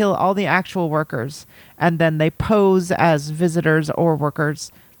there. They kill all the actual workers, and then they pose as visitors or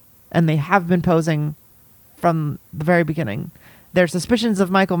workers, and they have been posing from the very beginning. Their suspicions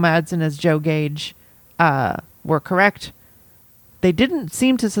of Michael Madsen as Joe Gage were correct. They didn't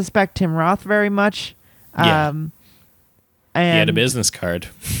seem to suspect Tim Roth very much. And he had a business card.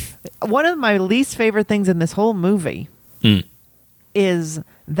 One of my least favorite things in this whole movie is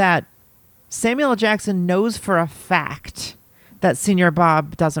that Samuel Jackson knows for a fact that Senior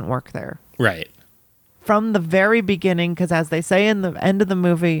Bob doesn't work there. Right. From the very beginning, because as they say in the end of the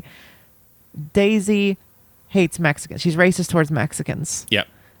movie, Daisy hates Mexicans. She's racist towards Mexicans. Yep.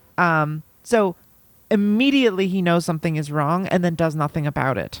 So immediately he knows something is wrong and then does nothing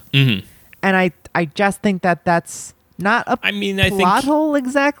about it. Mm-hmm. And I just think that's not a plot hole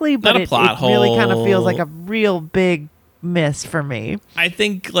exactly, but it really kind of feels like a real big miss for me. I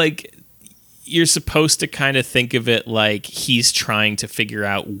think, you're supposed to kind of think of it like he's trying to figure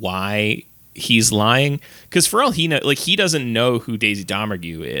out why he's lying, because for all he knows, like, he doesn't know who Daisy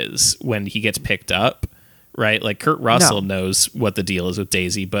Domergue is when he gets picked up, right? Like, Kurt Russell knows what the deal is with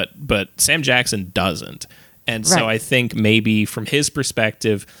Daisy, but Sam Jackson doesn't. And so I think maybe from his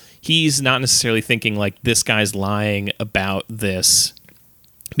perspective, he's not necessarily thinking like this guy's lying about this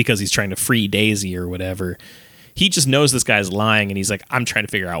because he's trying to free Daisy or whatever. He just knows this guy's lying, and he's like, I'm trying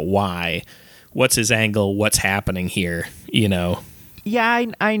to figure out why. What's his angle? What's happening here? You know? Yeah,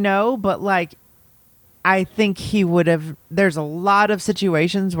 I know, but like, I think he would have. There's a lot of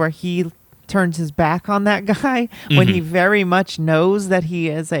situations where he turns his back on that guy when he very much knows that he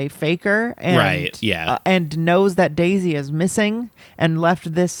is a faker, and and knows that Daisy is missing and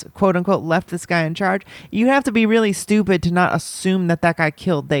left this quote unquote left this guy in charge. You have to be really stupid to not assume that that guy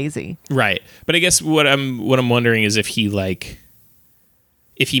killed Daisy. Right. But I guess what I'm wondering is if he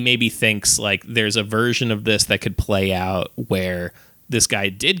maybe thinks like there's a version of this that could play out where this guy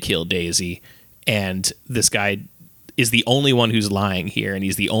did kill Daisy, and this guy is the only one who's lying here, and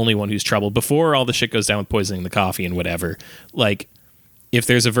he's the only one who's troubled before all the shit goes down with poisoning the coffee and whatever. Like, if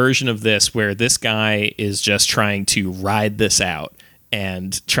there's a version of this where this guy is just trying to ride this out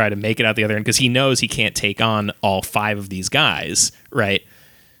and try to make it out the other end because he knows he can't take on all 5 of these guys, right?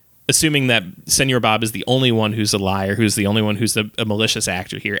 Assuming that Senor Bob is the only one who's a liar, who's the only one who's a malicious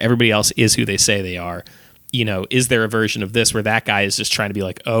actor here, everybody else is who they say they are. You know, is there a version of this where that guy is just trying to be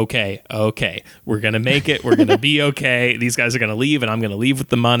like, okay, we're going to make it. We're going to be okay. These guys are going to leave, and I'm going to leave with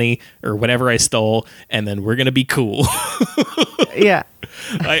the money or whatever I stole, and then we're going to be cool. Yeah.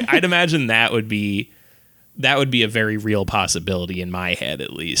 I'd imagine that would be a very real possibility in my head,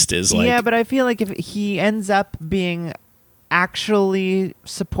 at least. Is like, yeah, but I feel like if he ends up being actually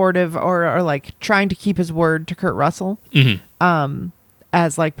supportive or like trying to keep his word to Kurt Russell,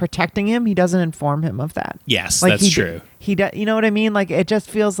 as like protecting him, he doesn't inform him of that. Yes, like, that's true. He does. You know what I mean? Like, it just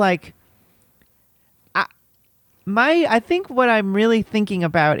feels like I think what I'm really thinking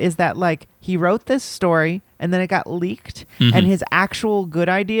about is that like he wrote this story and then it got leaked, and his actual good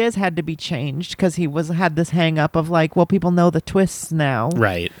ideas had to be changed because he had this hang up of like, well, people know the twists now,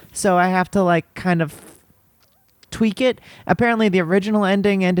 right? So I have to like kind of tweak it. Apparently, the original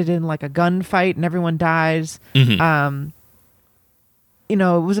ending ended in like a gunfight and everyone dies. You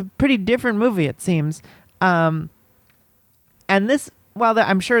know, it was a pretty different movie, it seems. And this, while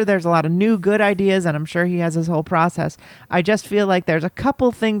I'm sure there's a lot of new good ideas, and I'm sure he has his whole process, I just feel like there's a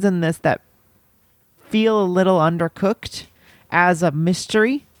couple things in this that feel a little undercooked as a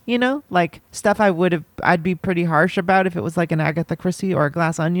mystery, you know? Like stuff I'd be pretty harsh about if it was like an Agatha Christie or a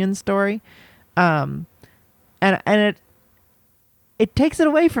Glass Onion story. And it takes it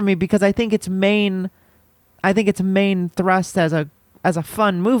away from me because I think its main thrust as a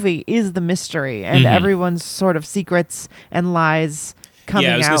fun movie is the mystery and everyone's sort of secrets and lies coming out.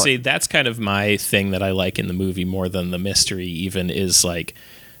 Yeah, I was going to say, that's kind of my thing that I like in the movie more than the mystery even, is like,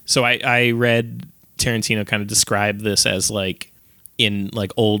 so I read Tarantino kind of describe this as like, in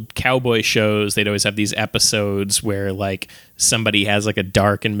like old cowboy shows, they'd always have these episodes where like somebody has like a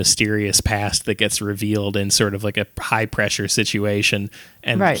dark and mysterious past that gets revealed in sort of like a high pressure situation.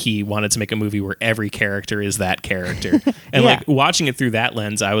 And he wanted to make a movie where every character is that character. And like watching it through that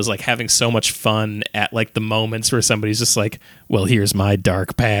lens, I was like having so much fun at like the moments where somebody's just like, well, here's my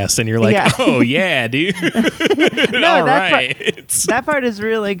dark past. And you're like, oh yeah, dude. No, all right. That part is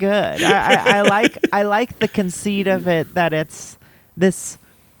really good. I like the conceit of it, that it's this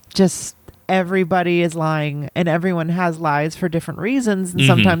just everybody is lying and everyone has lies for different reasons, and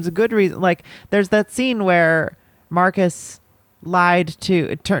sometimes a good reason. Like there's that scene where Marcus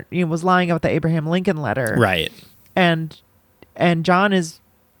was lying about the Abraham Lincoln letter, right? And John is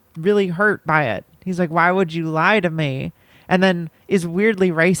really hurt by it. He's like, why would you lie to me? And then is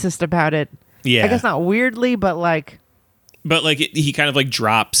weirdly racist about it. I guess not weirdly, but like he kind of like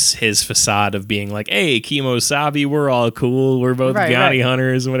drops his facade of being like, hey, Kimosabi, we're all cool, we're both bounty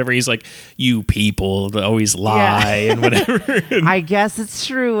hunters and whatever. He's like, you people always lie and whatever. I guess it's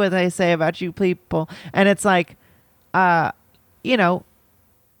true what they say about you people. And it's like, you know,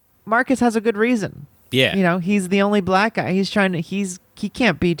 Marcus has a good reason. Yeah. You know, he's the only black guy. He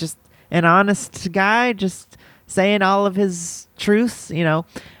can't be just an honest guy just saying all of his truths, you know.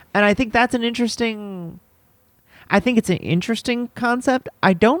 And I think it's an interesting concept.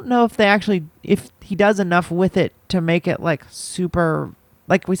 I don't know if he does enough with it to make it like super,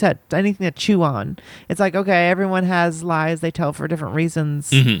 like we said, anything to chew on. It's like, okay, everyone has lies they tell for different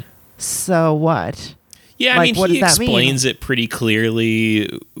reasons. So what? Yeah, like, I mean, he explains it pretty clearly,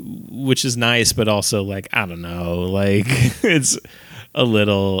 which is nice, but also like, I don't know, like it's a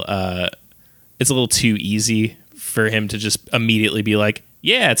little too easy for him to just immediately be like,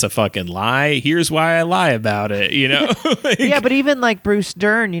 yeah, it's a fucking lie. Here's why I lie about it, you know? Like, Yeah, but even like Bruce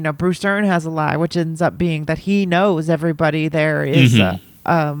Dern, Bruce Dern has a lie, which ends up being that he knows everybody there is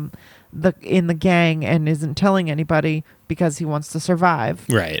in the gang and isn't telling anybody because he wants to survive.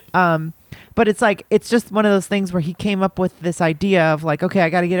 right. But it's like, it's just one of those things where he came up with this idea of like, okay, I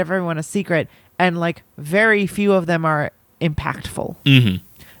got to get everyone a secret. And like very few of them are impactful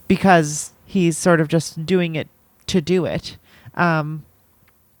because he's sort of just doing it to do it. On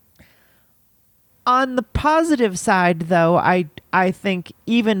the positive side, though, I think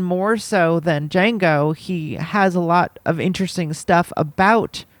even more so than Django, he has a lot of interesting stuff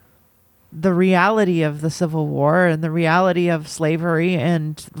about the reality of the Civil War and the reality of slavery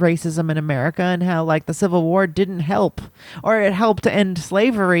and racism in America, and how like the Civil War didn't help, or it helped to end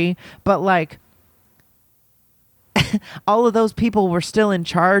slavery, but like all of those people were still in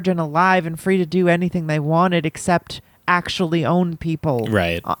charge and alive and free to do anything they wanted except actually own people,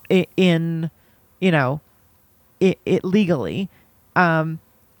 Right. In it legally.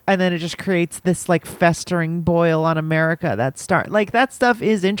 And then it just creates this like festering boil on America that that stuff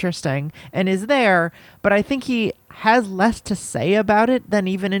is interesting and is there, but I think he has less to say about it than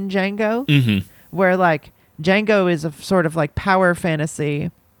even in Django, where like Django is a sort of like power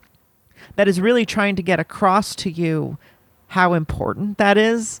fantasy that is really trying to get across to you how important that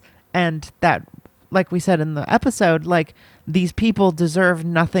is, and that, like we said in the episode, like these people deserve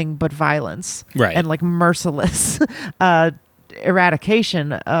nothing but violence, Right. and like merciless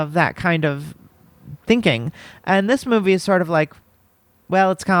eradication of that kind of thinking. And this movie is sort of like,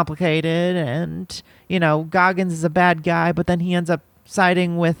 well, it's complicated, and Goggins is a bad guy, but then he ends up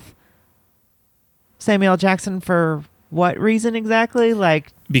siding with Samuel L. Jackson for what reason exactly?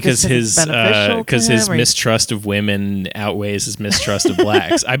 Like, because his mistrust of women outweighs his mistrust of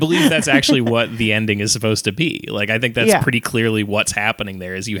blacks. I believe that's actually what the ending is supposed to be. Like, I think that's pretty clearly what's happening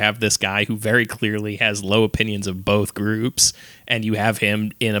there. Is you have this guy who very clearly has low opinions of both groups, and you have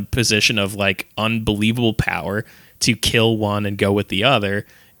him in a position of like unbelievable power to kill one and go with the other,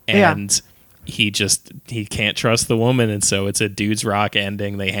 and he can't trust the woman, and so it's a dude's rock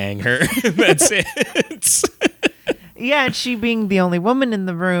ending. They hang her. That's it. Yeah, and she being the only woman in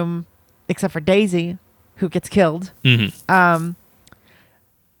the room, except for Daisy, who gets killed. It's a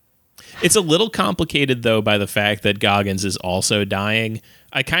little complicated, though, by the fact that Goggins is also dying.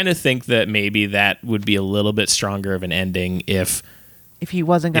 I kind of think that maybe that would be a little bit stronger of an ending if he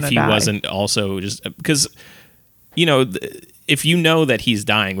wasn't going to die. If he wasn't also just... Because, if you know that he's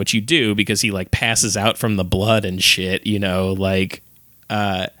dying, which you do because he, like, passes out from the blood and shit, like...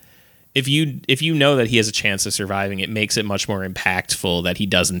 If you know that he has a chance of surviving, it makes it much more impactful that he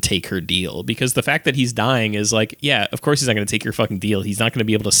doesn't take her deal, because the fact that he's dying is like, yeah, of course he's not going to take your fucking deal. He's not going to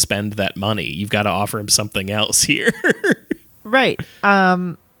be able to spend that money. You've got to offer him something else here. Right.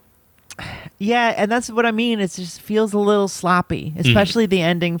 Yeah, and that's what I mean. It just feels a little sloppy, especially the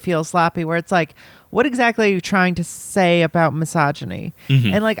ending feels sloppy, where it's like, what exactly are you trying to say about misogyny?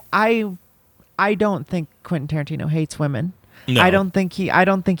 And like, I don't think Quentin Tarantino hates women. No. I don't think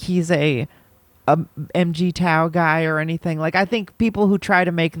he's a MG Tao guy or anything. Like, I think people who try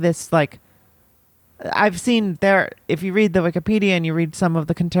to make this, like, I've seen if you read the Wikipedia and you read some of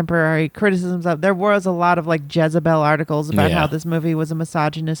the contemporary criticisms there was a lot of like Jezebel articles about how this movie was a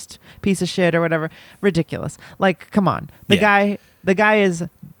misogynist piece of shit or whatever. Ridiculous. Like, come on. The guy is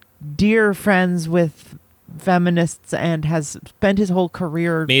dear friends with feminists and has spent his whole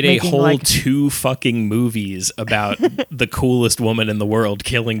career made a whole 2 fucking movies about the coolest woman in the world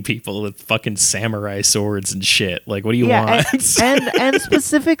killing people with fucking samurai swords and shit. Like, what do you want? and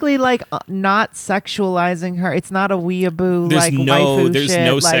specifically like not sexualizing her. It's not a weeaboo waifu there's shit.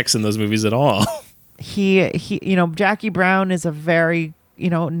 No sex in those movies at all. He Jackie Brown is a very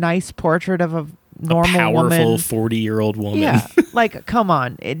nice portrait of a normal powerful woman. 40-year-old woman. Yeah, like, come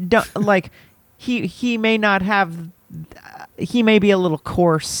on. He may not have, he may be a little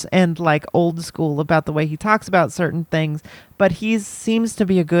coarse and like old school about the way he talks about certain things, but he seems to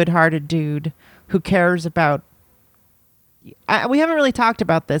be a good-hearted dude who cares about, we haven't really talked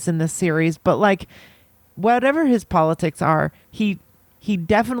about this in this series, but like, whatever his politics are, he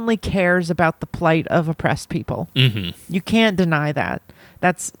definitely cares about the plight of oppressed people. You can't deny that.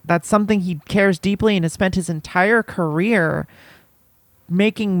 That's something he cares deeply and has spent his entire career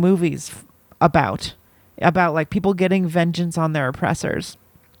making movies about like people getting vengeance on their oppressors.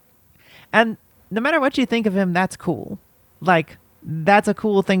 And no matter what you think of him, that's cool. Like, that's a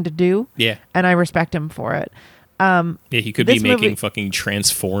cool thing to do. Yeah. And I respect him for it. He could be making fucking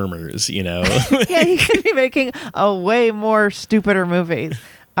Transformers, Yeah, he could be making a way more stupider movies.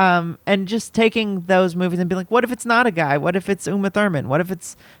 And just taking those movies and being like, what if it's not a guy? What if it's Uma Thurman? What if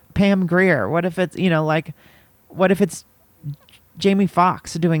it's Pam Grier? What if it's, like, what if it's Jamie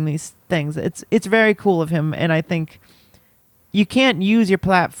Foxx doing these things? It's very cool of him, and I think you can't use your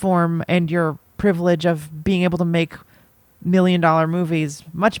platform and your privilege of being able to make $1 million movies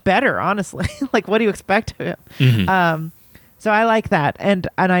much better, honestly. Like, what do you expect of him? Mm-hmm. So I like that, and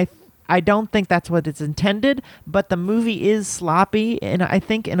I don't think that's what it's intended, but the movie is sloppy, and I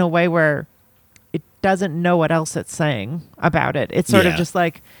think in a way where it doesn't know what else it's saying about it. It's sort of just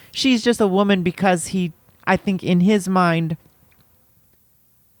like, she's just a woman because I think in his mind,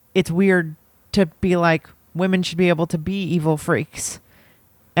 it's weird to be like, women should be able to be evil freaks.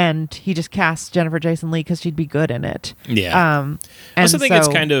 And he just cast Jennifer Jason Leigh because she'd be good in it. Yeah. I also think it's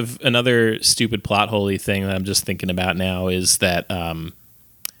kind of another stupid plot holy thing that I'm just thinking about now is that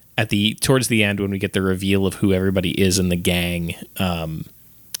towards the end, when we get the reveal of who everybody is in the gang,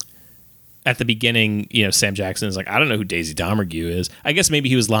 at the beginning, Sam Jackson is like, I don't know who Daisy Domergue is. I guess maybe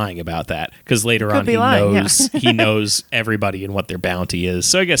he was lying about that because later on he knows everybody and what their bounty is.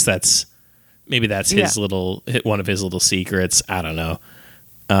 So I guess that's his one of his little secrets. I don't know.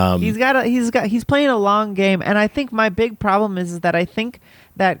 He's playing a long game, and I think my big problem is that I think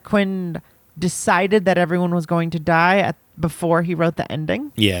that Quinn decided that everyone was going to die before he wrote the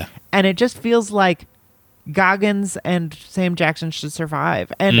ending. Yeah, and it just feels like Goggins and Sam Jackson should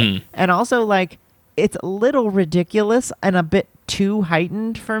survive, and also like it's a little ridiculous and a bit too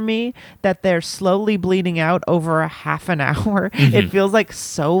heightened for me that they're slowly bleeding out over a half an hour. Mm-hmm. It feels like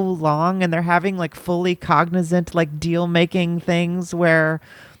so long, and they're having like fully cognizant like deal making things where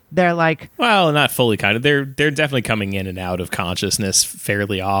they're like, well, not fully kind of. They're definitely coming in and out of consciousness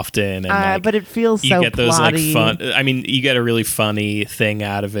fairly often, and but it feels so get those plotty. like fun. I mean, you get a really funny thing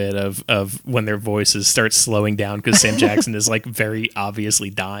out of it of when their voices start slowing down because Sam Jackson is like very obviously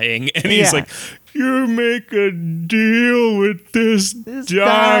dying, and he's like, "You make a deal with this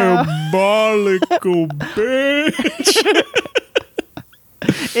diabolical bitch."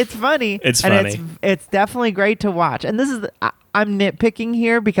 It's funny. It's funny. It's definitely great to watch. And this is I'm nitpicking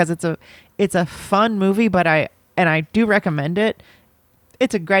here because it's a fun movie, but I do recommend it.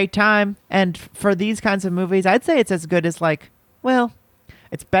 It's a great time, and for these kinds of movies, I'd say it's as good as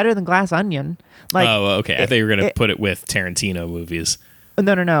it's better than Glass Onion. Like, oh, okay. I thought you were going to put it with Tarantino movies.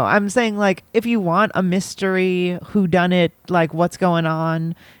 No. I'm saying like if you want a mystery whodunit, like what's going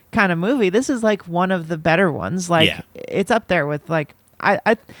on kind of movie, this is like one of the better ones. Like it's up there with like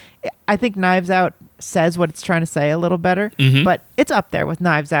I think Knives Out says what it's trying to say a little better, but it's up there with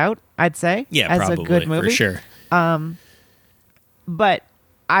Knives Out, I'd say, as probably, a good movie. For sure. But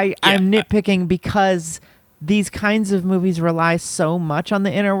I'm nitpicking because these kinds of movies rely so much on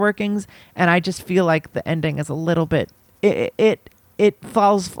the inner workings, and I just feel like the ending is a little bit it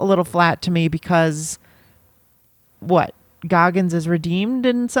falls a little flat to me because Goggins is redeemed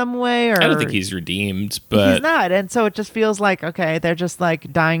in some way, or I don't think he's redeemed, but he's not, and so it just feels like okay, they're just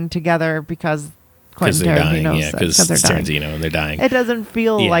like dying together because Quentin Tarantino, because it's Tarantino and they're dying. It doesn't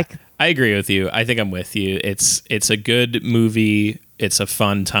feel like. I agree with you. I think I'm with you. It's a good movie. It's a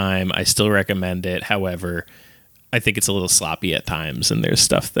fun time. I still recommend it. However, I think it's a little sloppy at times, and there's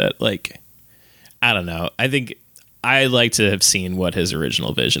stuff that like I don't know. I think I like to have seen what his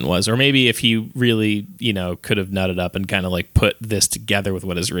original vision was, or maybe if he really, could have nutted up and kind of like put this together with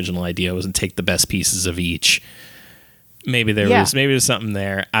what his original idea was and take the best pieces of each. Maybe there's something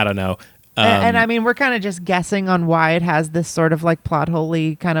there. I don't know. And I mean, we're kind of just guessing on why it has this sort of like plot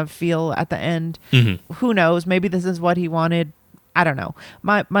holy kind of feel at the end. Mm-hmm. Who knows? Maybe this is what he wanted. I don't know.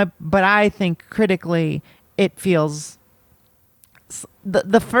 But I think critically, it feels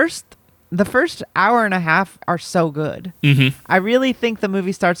the first hour and a half are so good. Mm-hmm. I really think the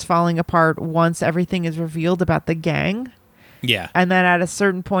movie starts falling apart once everything is revealed about the gang. Yeah. And then at a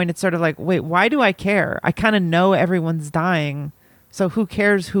certain point, it's sort of like, wait, why do I care? I kind of know everyone's dying. So who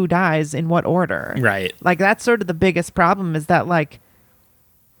cares who dies in what order? Right. Like, that's sort of the biggest problem is that, like,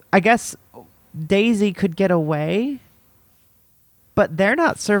 I guess Daisy could get away, but they're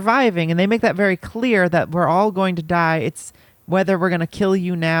not surviving. And they make that very clear that we're all going to die. It's whether we're going to kill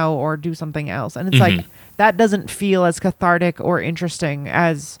you now or do something else. And it's like, that doesn't feel as cathartic or interesting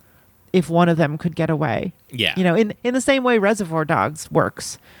as if one of them could get away. Yeah. In the same way Reservoir Dogs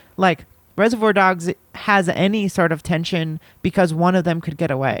works. Like, Reservoir Dogs has any sort of tension because one of them could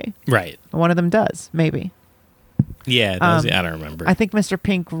get away. Right. One of them does, maybe. Yeah, I don't remember. I think Mr.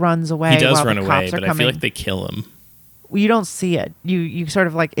 Pink runs away. He does while run the away, cops are but coming. I feel like they kill him. You don't see it. You sort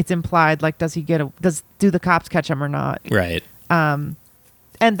of like, it's implied, like, do the cops catch him or not? Right. And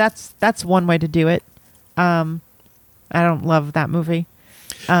that's one way to do it. I don't love that movie.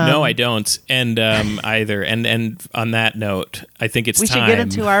 No, I don't. And either. And on that note, I think it's we time. should get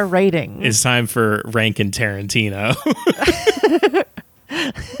into our rating. It's time for Rankin' Tarantino.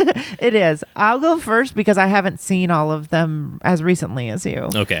 It is. I'll go first because I haven't seen all of them as recently as you.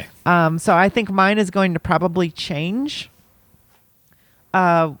 Okay. So I think mine is going to probably change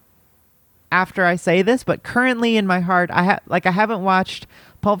after I say this, but currently in my heart, I haven't watched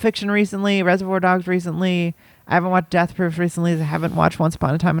Pulp Fiction recently, Reservoir Dogs recently. I haven't watched Death Proof recently. I haven't watched Once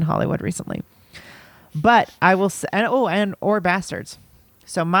Upon a Time in Hollywood recently. But I will say, or Bastards.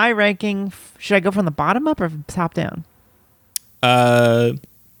 So my ranking, should I go from the bottom up or top down?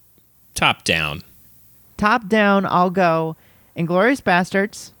 Top down. Top down, I'll go Inglourious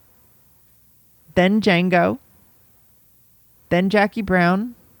Bastards, then Django, then Jackie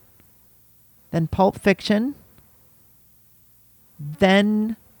Brown, then Pulp Fiction,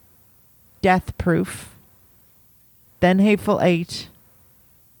 then Death Proof, then Hateful Eight,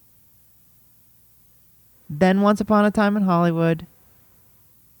 then Once Upon a Time in Hollywood,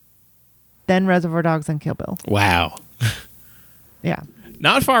 then Reservoir Dogs and Kill Bill. Wow. Yeah.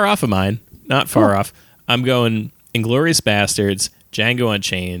 Not far off of mine. Not far off. I'm going Inglourious Bastards, Django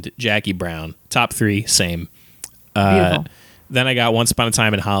Unchained, Jackie Brown. Top 3, same. Beautiful. Then I got Once Upon a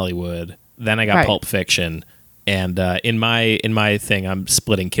Time in Hollywood. Then I got Right. Pulp Fiction. And in my thing, I'm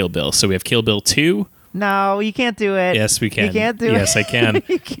splitting Kill Bill. So we have Kill Bill 2. No, you can't do it. Yes, we can. You can't do it. Yes, I can.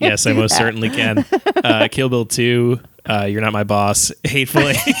 You can't Yes, I do most that. certainly can. Kill Bill 2, You're Not My Boss, Hateful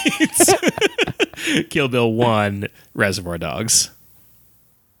Eight, Kill Bill 1, Reservoir Dogs.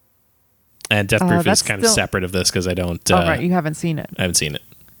 And Death Proof is that's kind of still- separate of this because I don't. Oh, right. You haven't seen it. I haven't seen it.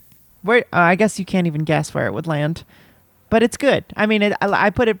 Where I guess you can't even guess where it would land, but it's good. I mean, I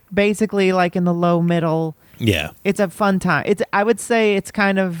put it basically like in the low middle. Yeah. It's a fun time. I would say it's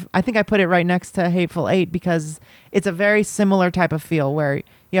kind of. I think I put it right next to Hateful Eight because it's a very similar type of feel where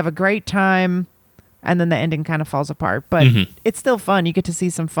you have a great time, and then the ending kind of falls apart. But it's still fun. You get to see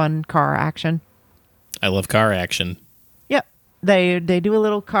some fun car action. I love car action. Yep, they do a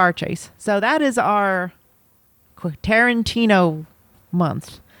little car chase. So that is our Tarantino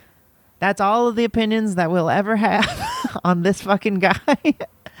month. That's all of the opinions that we'll ever have on this fucking guy.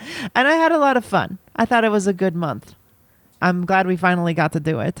 And I had a lot of fun. I thought it was a good month. I'm glad we finally got to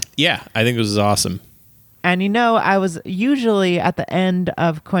do it. Yeah, I think this is awesome. And I was usually at the end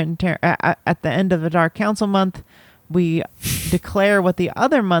of at the end of the Dark Council month, we declare what the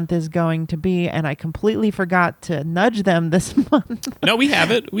other month is going to be, and I completely forgot to nudge them this month. No, we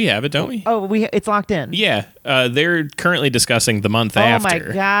have it. We have it, don't we? Oh, it's locked in. Yeah, they're currently discussing the month after. Oh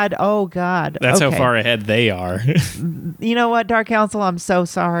my god! Oh god! That's okay. how far ahead they are. You know what, Dark Council? I'm so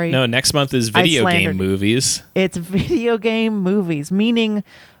sorry. No, next month is video game slandered. movies. It's video game movies, meaning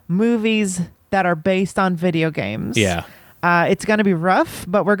movies that are based on video games. Yeah. It's going to be rough,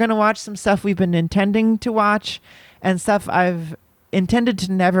 but we're going to watch some stuff we've been intending to watch and stuff I've intended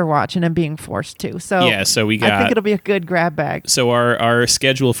to never watch and I'm being forced to. So Yeah, so we I got. think it'll be a good grab bag. So our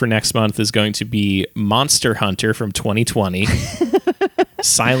schedule for next month is going to be Monster Hunter from 2020,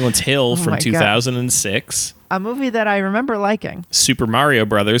 Silent Hill from my God. 2006, A movie that I remember liking. Super Mario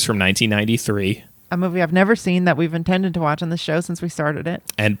Brothers from 1993, A movie I've never seen that we've intended to watch on the show since we started it.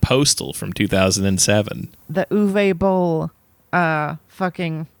 and Postal from 2007. The Uwe Boll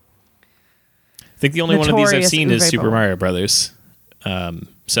fucking... I think the only one of these I've Notorious seen is Uwe Super Boll. Mario Brothers.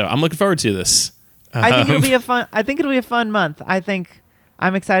 So I'm looking forward to this. I think it'll be a fun month. I think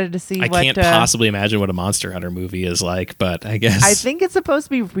I'm excited to see I what can't possibly imagine what a Monster Hunter movie is like, but I guess I think it's supposed to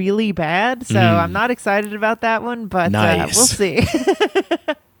be really bad, so I'm not excited about that one, but Nice. we'll see.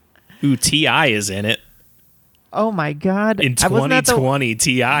 Ooh, T.I. is in it. Oh my god. In Wasn't that 2020,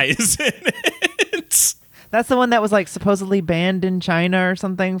 T.I. is in it. That's the one that was like supposedly banned in China or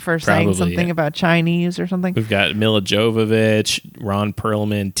something for saying Probably, something yeah. about Chinese or something. We've got Mila Jovovich, Ron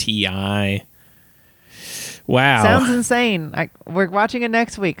Perlman, T.I. Wow. Sounds insane. We're watching it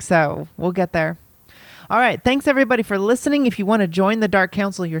next week, so we'll get there. All right. Thanks, everybody, for listening. If you want to join the Dark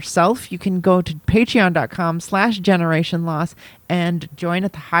Council yourself, you can go to patreon.com/generationloss and join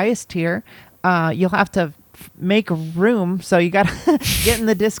at the highest tier. You'll have to make room, so you got to get in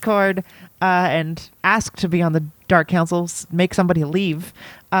the Discord and ask to be on the Dark Council, make somebody leave.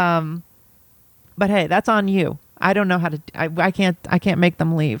 But hey, that's on you. I don't know how to. I can't make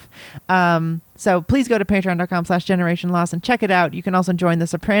them leave. So please go to patreon.com/generationloss and check it out. You can also join the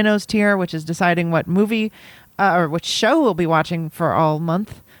Sopranos tier, which is deciding what movie or which show we'll be watching for all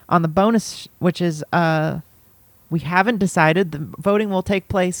month. On the bonus, which is we haven't decided. The voting will take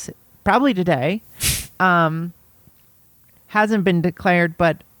place probably today. Hasn't been declared,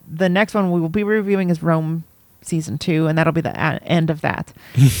 but the next one we will be reviewing is Rome season 2, and that'll be the end of that.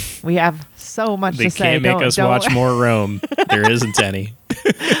 We have so much They to say. can't make us watch more Rome. There isn't any.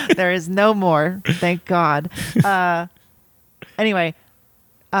 There is no more. Thank God. Anyway,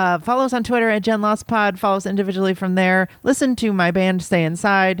 follow us on Twitter at GenLostPod. Follow us individually from there. Listen to my band Stay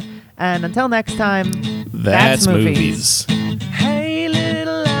Inside. And until next time, That's movies. Hey,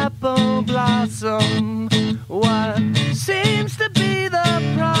 little apple blossom, what seems to be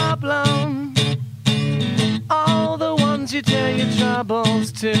the problem? All the ones you tell your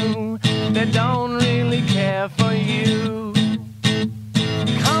troubles to, they don't really care for you.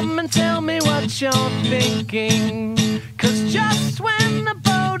 Come and tell me what you're thinking, 'cause just when the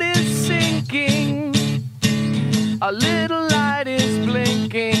boat is sinking, a little light is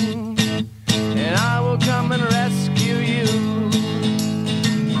blinking, and I will come and rescue you.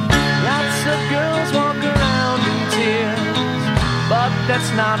 Lots of girls walk around in tears, but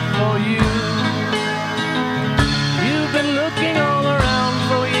that's not for you. You've been looking all around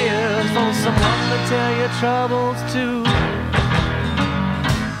for years for someone to tell your troubles to.